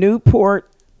 wow. of Newport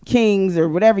Kings or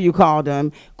whatever you call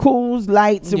them, Cools,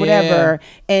 Lights, or Yeah. whatever,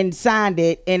 and signed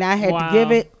it. And I had Wow. to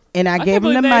give it, and I gave can't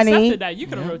them the believe they money. accepted that. You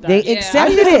could have wrote that. They Yeah. I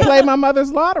accepted used to it. play my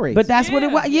mother's lottery. But that's what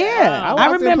it was. Yeah, walked I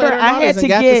in and remember played her I had lotteries to and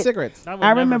got the get. cigarettes. I would I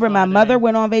never remember my find mother that.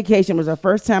 went on vacation. It was her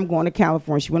first time going to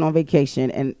California. She went on vacation,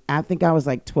 and I think I was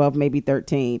like 12, maybe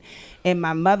 13. And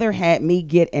my mother had me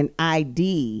get an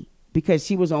ID because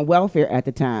she was on welfare at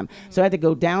the time. So I had to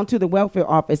go down to the welfare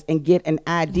office and get an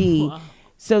ID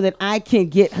so that I can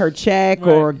get her check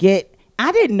or Right. get.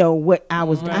 I didn't know what I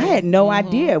was. I had no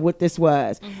idea what this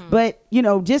was. But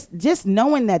just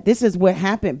knowing that this is what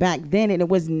happened back then, and it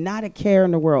was not a care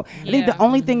in the world. I think the Yeah.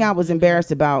 only thing I was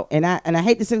embarrassed about, and I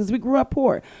hate to say this, we grew up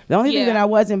poor. The only thing Yeah. that I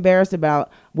was embarrassed about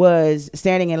was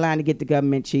standing in line to get the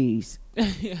government cheese.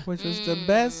 which was the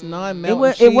best non-melting It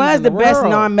was cheese in the best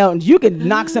world. non-melting. You could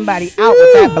knock somebody out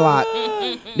with that block.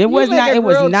 It was make not. a It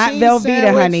was grilled not cheese Velveeta,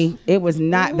 sandwich. honey. It was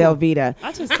not Velveeta.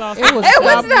 I just saw. It was, It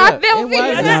was not It Velveeta. was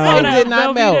I just No. saw It that did not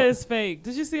Velveeta melt. is fake.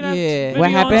 Did you see that Yeah. video What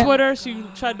on happened? Twitter? She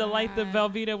tried to light the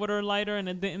Velveeta with her lighter and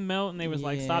it didn't melt, and they was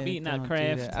like, "Stop eating that don't do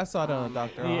craft." that. I saw that on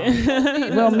Dr. Oz.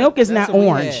 Yeah. Well, milk is That's not what we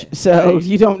orange, had. so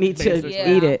you don't need to Basically. Yeah.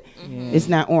 eat it. It's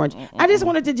not orange. I just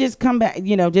wanted to just come back,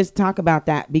 just talk about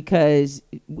that because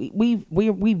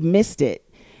we've missed it.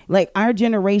 Like our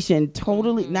generation,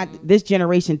 totally not this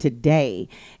generation today,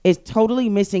 is totally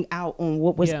missing out on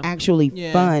what was Yeah. actually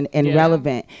Yeah. fun and Yeah.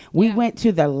 relevant. We Yeah. went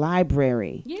to the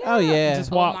library. Yeah. Oh, yeah.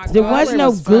 Just Oh walk. my There God. was no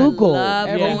was fun. Google. Love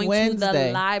Every going to the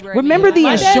Wednesday. library. Remember the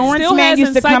My dad insurance still man has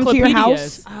used to come to your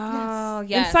encyclopedias. house? Oh,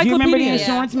 yes. Do you remember the Encyclopedias.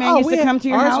 insurance man used to come to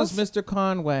your ours house? was Mr.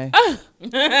 Conway.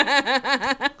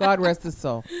 God rest his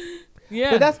soul.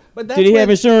 Yeah. But that's Did he when, have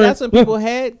insurance? That's when people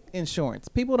had insurance.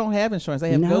 People don't have insurance.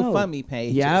 They have No. GoFundMe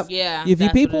pages. Yep. Yeah. If you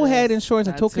That's people what it had is. insurance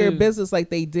and That took care of too. business like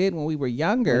they did when we were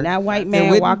younger, When that white there man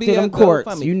wouldn't walked be through a them courts,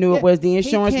 GoFundMe. you knew it was the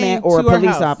insurance He man came or a to our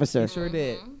police house. officer. He sure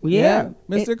did. Yeah.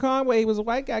 Mr. Conway, he was a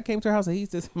white guy, came to our house, and he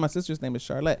used to, my sister's name is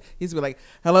Charlotte. He used to be like,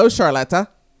 "Hello, Charlotte."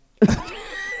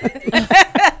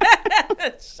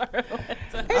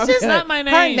 It's just not my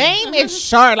name. Her name is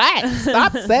Charlotte.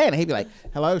 Stop saying it. He'd be like,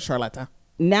 "Hello, Charlotte."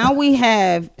 Now we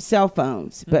have cell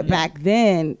phones, but back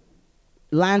then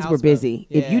lines were House busy.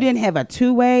 phone. If you Yeah. didn't have a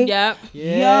two-way, Yep.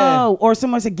 yo, or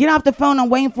someone said, "Get off the phone, I'm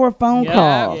waiting for a phone Yeah.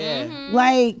 call." Yeah.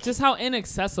 Like Just how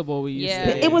inaccessible we used Yeah.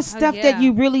 to be. it was Oh, stuff yeah. that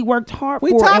you really worked hard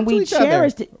We for, talked and to we each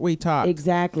cherished other. it. We talked.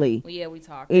 Exactly. Well, yeah, we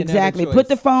talked. Didn't have a Exactly. choice. Put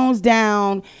the phones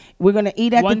down. We're gonna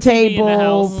eat at One the TV in the table.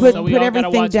 house, Put so we put all gotta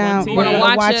everything watch down. one TV. We're We're gonna gonna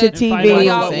watch watch a it and find TV. out We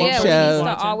what all, Same yeah, we used show.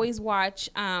 to always watch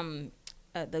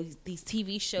these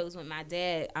TV shows with my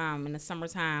dad in the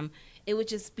summertime. It would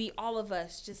just be all of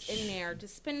us just in there,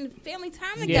 just spending family time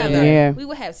Yeah. together. Yeah. We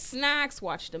would have snacks,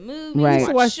 watch the movies, Right. We used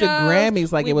to watch the shows.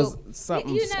 Grammys like We it was would- something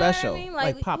you know what I special, mean?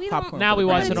 like we don't- popcorn. Now we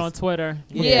watch Grammys. it on Twitter.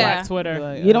 Yeah. Black Twitter.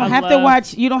 Like, You don't I have to love-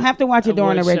 watch. You don't have to watch it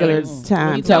during the award regular shows.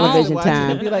 time, We television watch it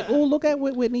time. and be like, "Oh, look at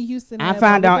what Whitney Houston." I had.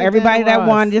 found Look out at everybody Diana that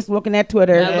won Ross." just looking at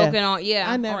Twitter. Not Yeah. looking on,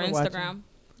 I or never watch it. Instagram.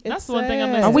 It's That's the one thing I'm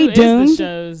sad. missing. Are we too, is the doomed?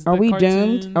 shows, Are the we doomed?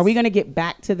 cartoons. Are we gonna get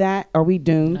back to that? Are we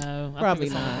doomed? No, I Probably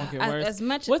think it's only not. gonna get worse. As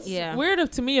much, What's yeah.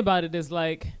 weird to me about it is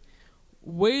like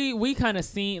we kind of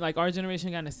seen, like, our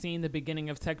generation kind of seen the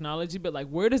beginning of technology, but like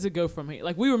where does it go from here?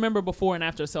 Like we remember before and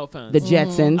after cell phones. The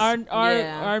Jetsons.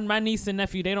 Our my niece and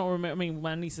nephew, they don't remember. I mean,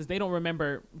 my nieces, they don't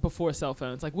remember before cell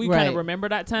phones. Like we kind Right. of remember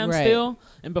that time Right. still,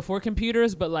 and before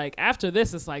computers. But like after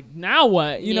this, it's like now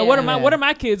what? You know, what Yeah. are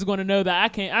my kids going to know that I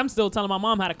can't? I'm still telling my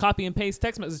mom how to copy and paste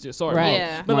text messages. Sorry, Right.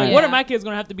 Yeah. but like, Right. what Yeah. are my kids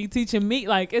going to have to be teaching me?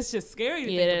 Like it's just scary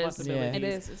to Yeah, think it the is. possibilities. Yeah.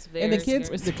 It is. It's very And the kids,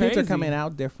 scary. It's the kids are crazy. coming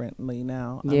out differently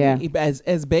now. I Yeah. mean, as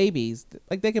as babies,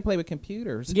 like they can play with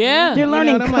computers. Yeah. They're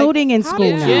learning and I'm like, coding in how school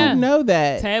did now. you Yeah. know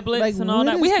that? Tablets Like, and all what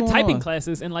that. is We had going typing on?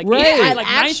 classes in like Right. eighth, An like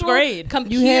ninth actual grade.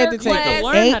 computer You had to take class. those.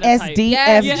 learn how to type.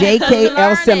 ASDFJKL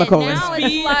Learn it. semicolons. Now it's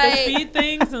Speed, like- the speed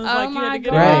things, and it's Oh like you had my to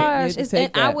get Right. it You right. had gosh! to It's-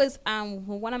 take and I that. was when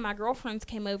one of my girlfriends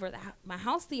came over to my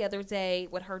house the other day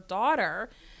with her daughter,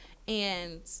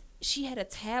 and she had a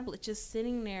tablet just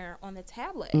sitting there on the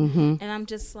tablet, and I'm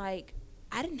just like,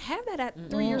 I didn't have that at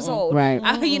 3 years old. Right.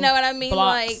 You know what I mean?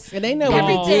 Blocks. Like, And they know what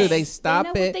Everything. to do. They They stop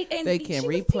know what it. they- and They she can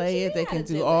was replay teaching it. They me how can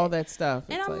to do do all it. that stuff.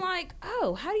 and It's I'm like,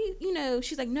 oh, how do you know?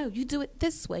 She's like, no, you do it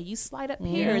this way. You slide up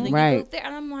here, and then you Right. go there.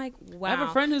 And I'm like, wow. I have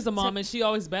a friend who's a mom, and she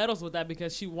always battles with that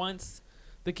because she wants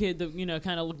the kid to,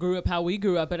 kind of grew up how we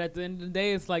grew up. But at the end of the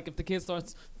day, it's like if the kid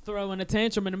starts throwing a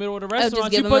tantrum in the middle of the just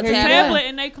restaurant, give you them put a the tablet. tablet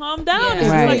and they calm down. Yeah. It's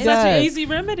Right. like such an It easy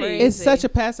remedy. Right. it's Crazy. such a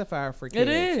pacifier for kids. It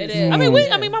is. It is.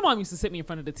 I mean, my mom used to sit me in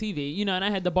front of the TV, and I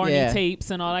had the Barney Yeah. tapes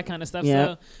and all that kind of stuff. Yep.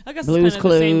 So I guess Blue's it's kind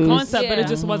of the same Clues. concept, but Yeah. it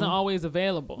just wasn't always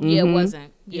available. Yeah, it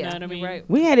wasn't. You Yeah, know what I you're mean? Right.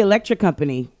 We had Electric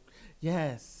Company.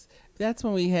 Yes. That's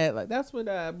when we had that's when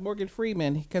Morgan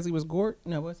Freeman, because he was Gordon.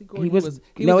 No, was he Gordon? He was-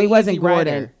 he no, the he wasn't easy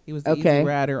rider. Gordon. He was the Okay. easy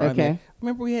rider on Okay. there.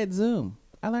 Remember we had Zoom.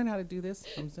 I learned how to do this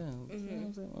from Zoom.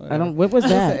 I don't. What was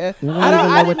that? I don't don't. even I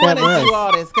know didn't what want that to do was.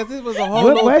 all this because it was a whole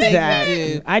What little was thing that?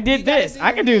 to do. I did You gotta this. do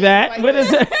I can do that. like What is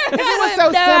this. it? It was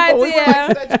so No simple. We were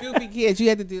idea. like such goofy kids. You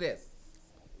had to do this.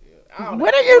 I don't know.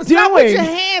 What are you Stop with your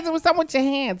doing? hands. It was something with your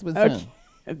hands. With Okay. Zoom.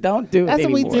 Don't do it That's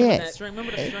what we anymore. did. That string,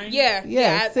 remember the string? Yeah,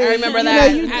 Yeah, I see, remember you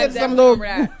that. know, you I did some definitely little-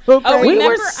 remember that. little Oh, We crazy- were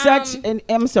remember, such an.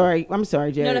 I'm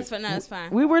sorry, Jerry. No, that's fine. No, that's fine.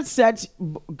 We were such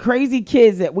crazy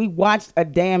kids that we watched a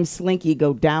damn Slinky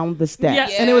go down the steps.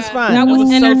 Yes. And it was fun. That It was was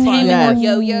so entertainment. fun. Yes. Or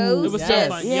yo-yos. It was Yes. so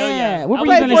fun. Yeah. Yo-yo. What were I you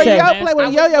played gonna for say? yo, play with I a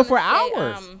was yo-yo gonna for say,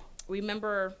 hours.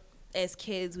 Remember, as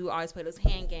kids, we would always play those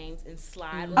hand games and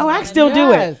slide. Oh, I was still fun.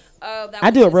 do it. Yes. Oh, that I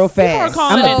was do it just real so People are fast.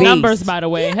 calling I'm a it beast. numbers, by the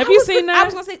way. Yeah, Have I you was seen I that?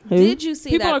 was gonna say, Who? did you see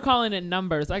People that? are calling it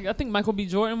numbers. I think Michael B.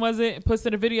 Jordan was it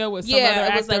posted a video with some Yeah, other it was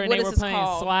actor like, and what they is were this playing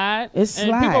called? Slide. It's and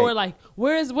Slide. people were like,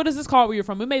 what is this called where you're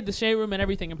from? We made the Shade Room and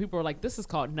everything, and people were like, this is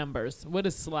called numbers. What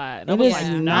is Slide? And I It was is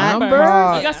like, not numbers.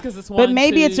 called- I guess because it's one. But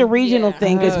maybe it's a regional Yeah.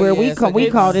 thing because Oh, where yeah, we it's call like we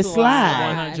it's called it slide.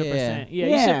 slide. 100%. Yeah, Yeah.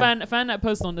 you should find that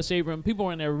post on the Shade Room. People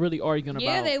were in there really arguing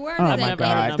Yeah, about. they were. Oh They my never made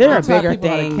had God, a there are number. Taught bigger people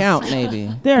how to things. count, maybe.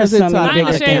 There are 'Cause it so taught many Not in people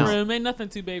the bigger how to Shade things. count. Room. Ain't nothing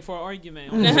too big for an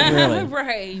argument. Really?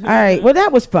 Right. All right. Well,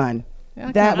 that was fun. Yeah,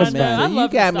 That was I know. I fun. You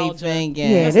love got me nostalgia. thinking.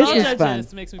 Yeah, this Nostalgia was fun.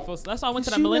 just makes me feel. That's why I went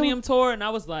to But that you know- Millennium Tour and I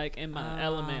was like in my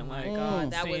element. Like, my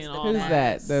God, that was seeing the all Who's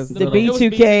best. that? Those The little- B2K. It was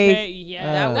B2K.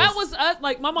 Yeah, Oh. that was us.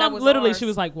 Like my mom, was literally, ours. she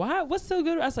was like, "Why? What's so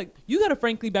good?" I was like, "You go to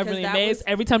Frankly Beverly and that Mays was-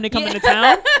 every time they come Yeah. into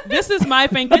town. This is my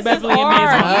Frankly This is Beverly and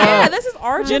our, Mays. yeah, this is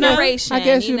our You know? generation. I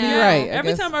guess you you'd be know? right. I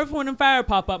Every guess- time Earth, Wind and Fire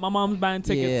pop up, my mom's buying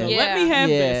tickets. Yeah. So Yeah. let me have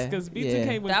Yeah. this because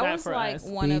B2K Yeah. was That that was for like us.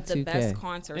 one of the B2K. best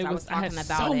concerts. It I was- was I had talking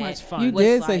about so it. much fun. You Was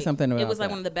did like- say something about It was like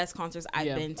that. one of the best concerts I've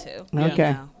Yeah. been to.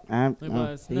 Okay. You know? It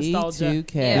was nostalgia.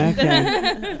 B2K. Yeah.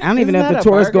 Okay. I don't even know if Isn't the that a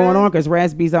tour is burger? going on because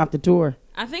Raspy's off the tour.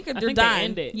 I think they're think they done.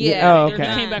 ended. Yeah. Oh, They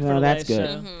okay. came back for Well, the that's last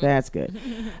good. show. That's good.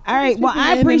 All right. Well, I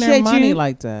Spending their appreciate money you.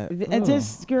 like that. Ooh.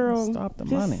 Just girl, Stop the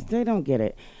just- money. They don't get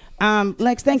it.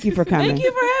 Lex, thank you for coming. Thank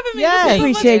you for having me. Yes. This was so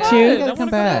much Appreciate fun. you. I You gotta wanna come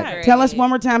come back. Tell us one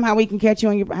more time how we can catch you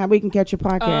on your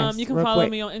podcast. You can real follow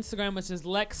quick. me on Instagram, which is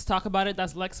Lex Talk About It.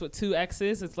 That's Lex with 2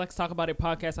 X's. It's Lex Talk About It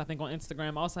podcast, I think, on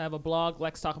Instagram. I also have a blog,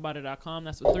 lextalkaboutit.com.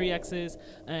 That's with 3 X's.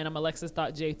 And I'm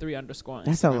Alexis.j3_ on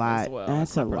That's a Instagram lot. as well.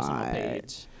 That's my a personal lot.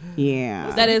 page.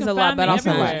 Yeah. That You is can a lot, find but me also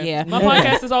a lot. everywhere. Yeah. My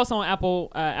podcast is also on Apple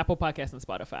Podcasts and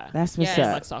Spotify. That's what's Yes.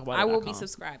 up. Lex Talk About I It. will be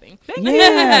subscribing.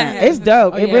 Yeah, it's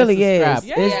dope. Oh, It yeah, really is.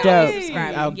 subscribe. It's Yay. dope.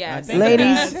 Subscribing. Yes. Thank Ladies,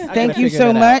 guys. I thank gotta you figure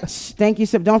so that out. much. Thank you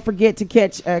so. Don't forget to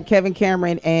catch Kevin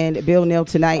Cameron and Bill Neal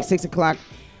tonight, 6:00.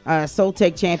 Soul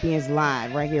Tech Champions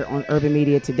live right here on Urban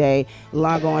Media Today.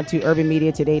 Log on to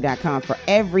urbanmediatoday.com for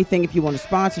everything. If you want to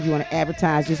sponsor, if you want to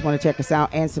advertise, just want to check us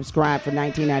out and subscribe for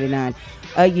 $19.99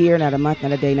 a year, not a month,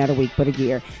 not a day, not a week, but a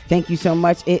year. Thank you so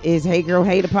much. It is Hey Girl,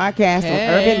 Hey, the podcast on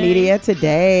Hey. Urban Media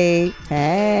Today.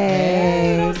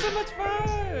 Hey.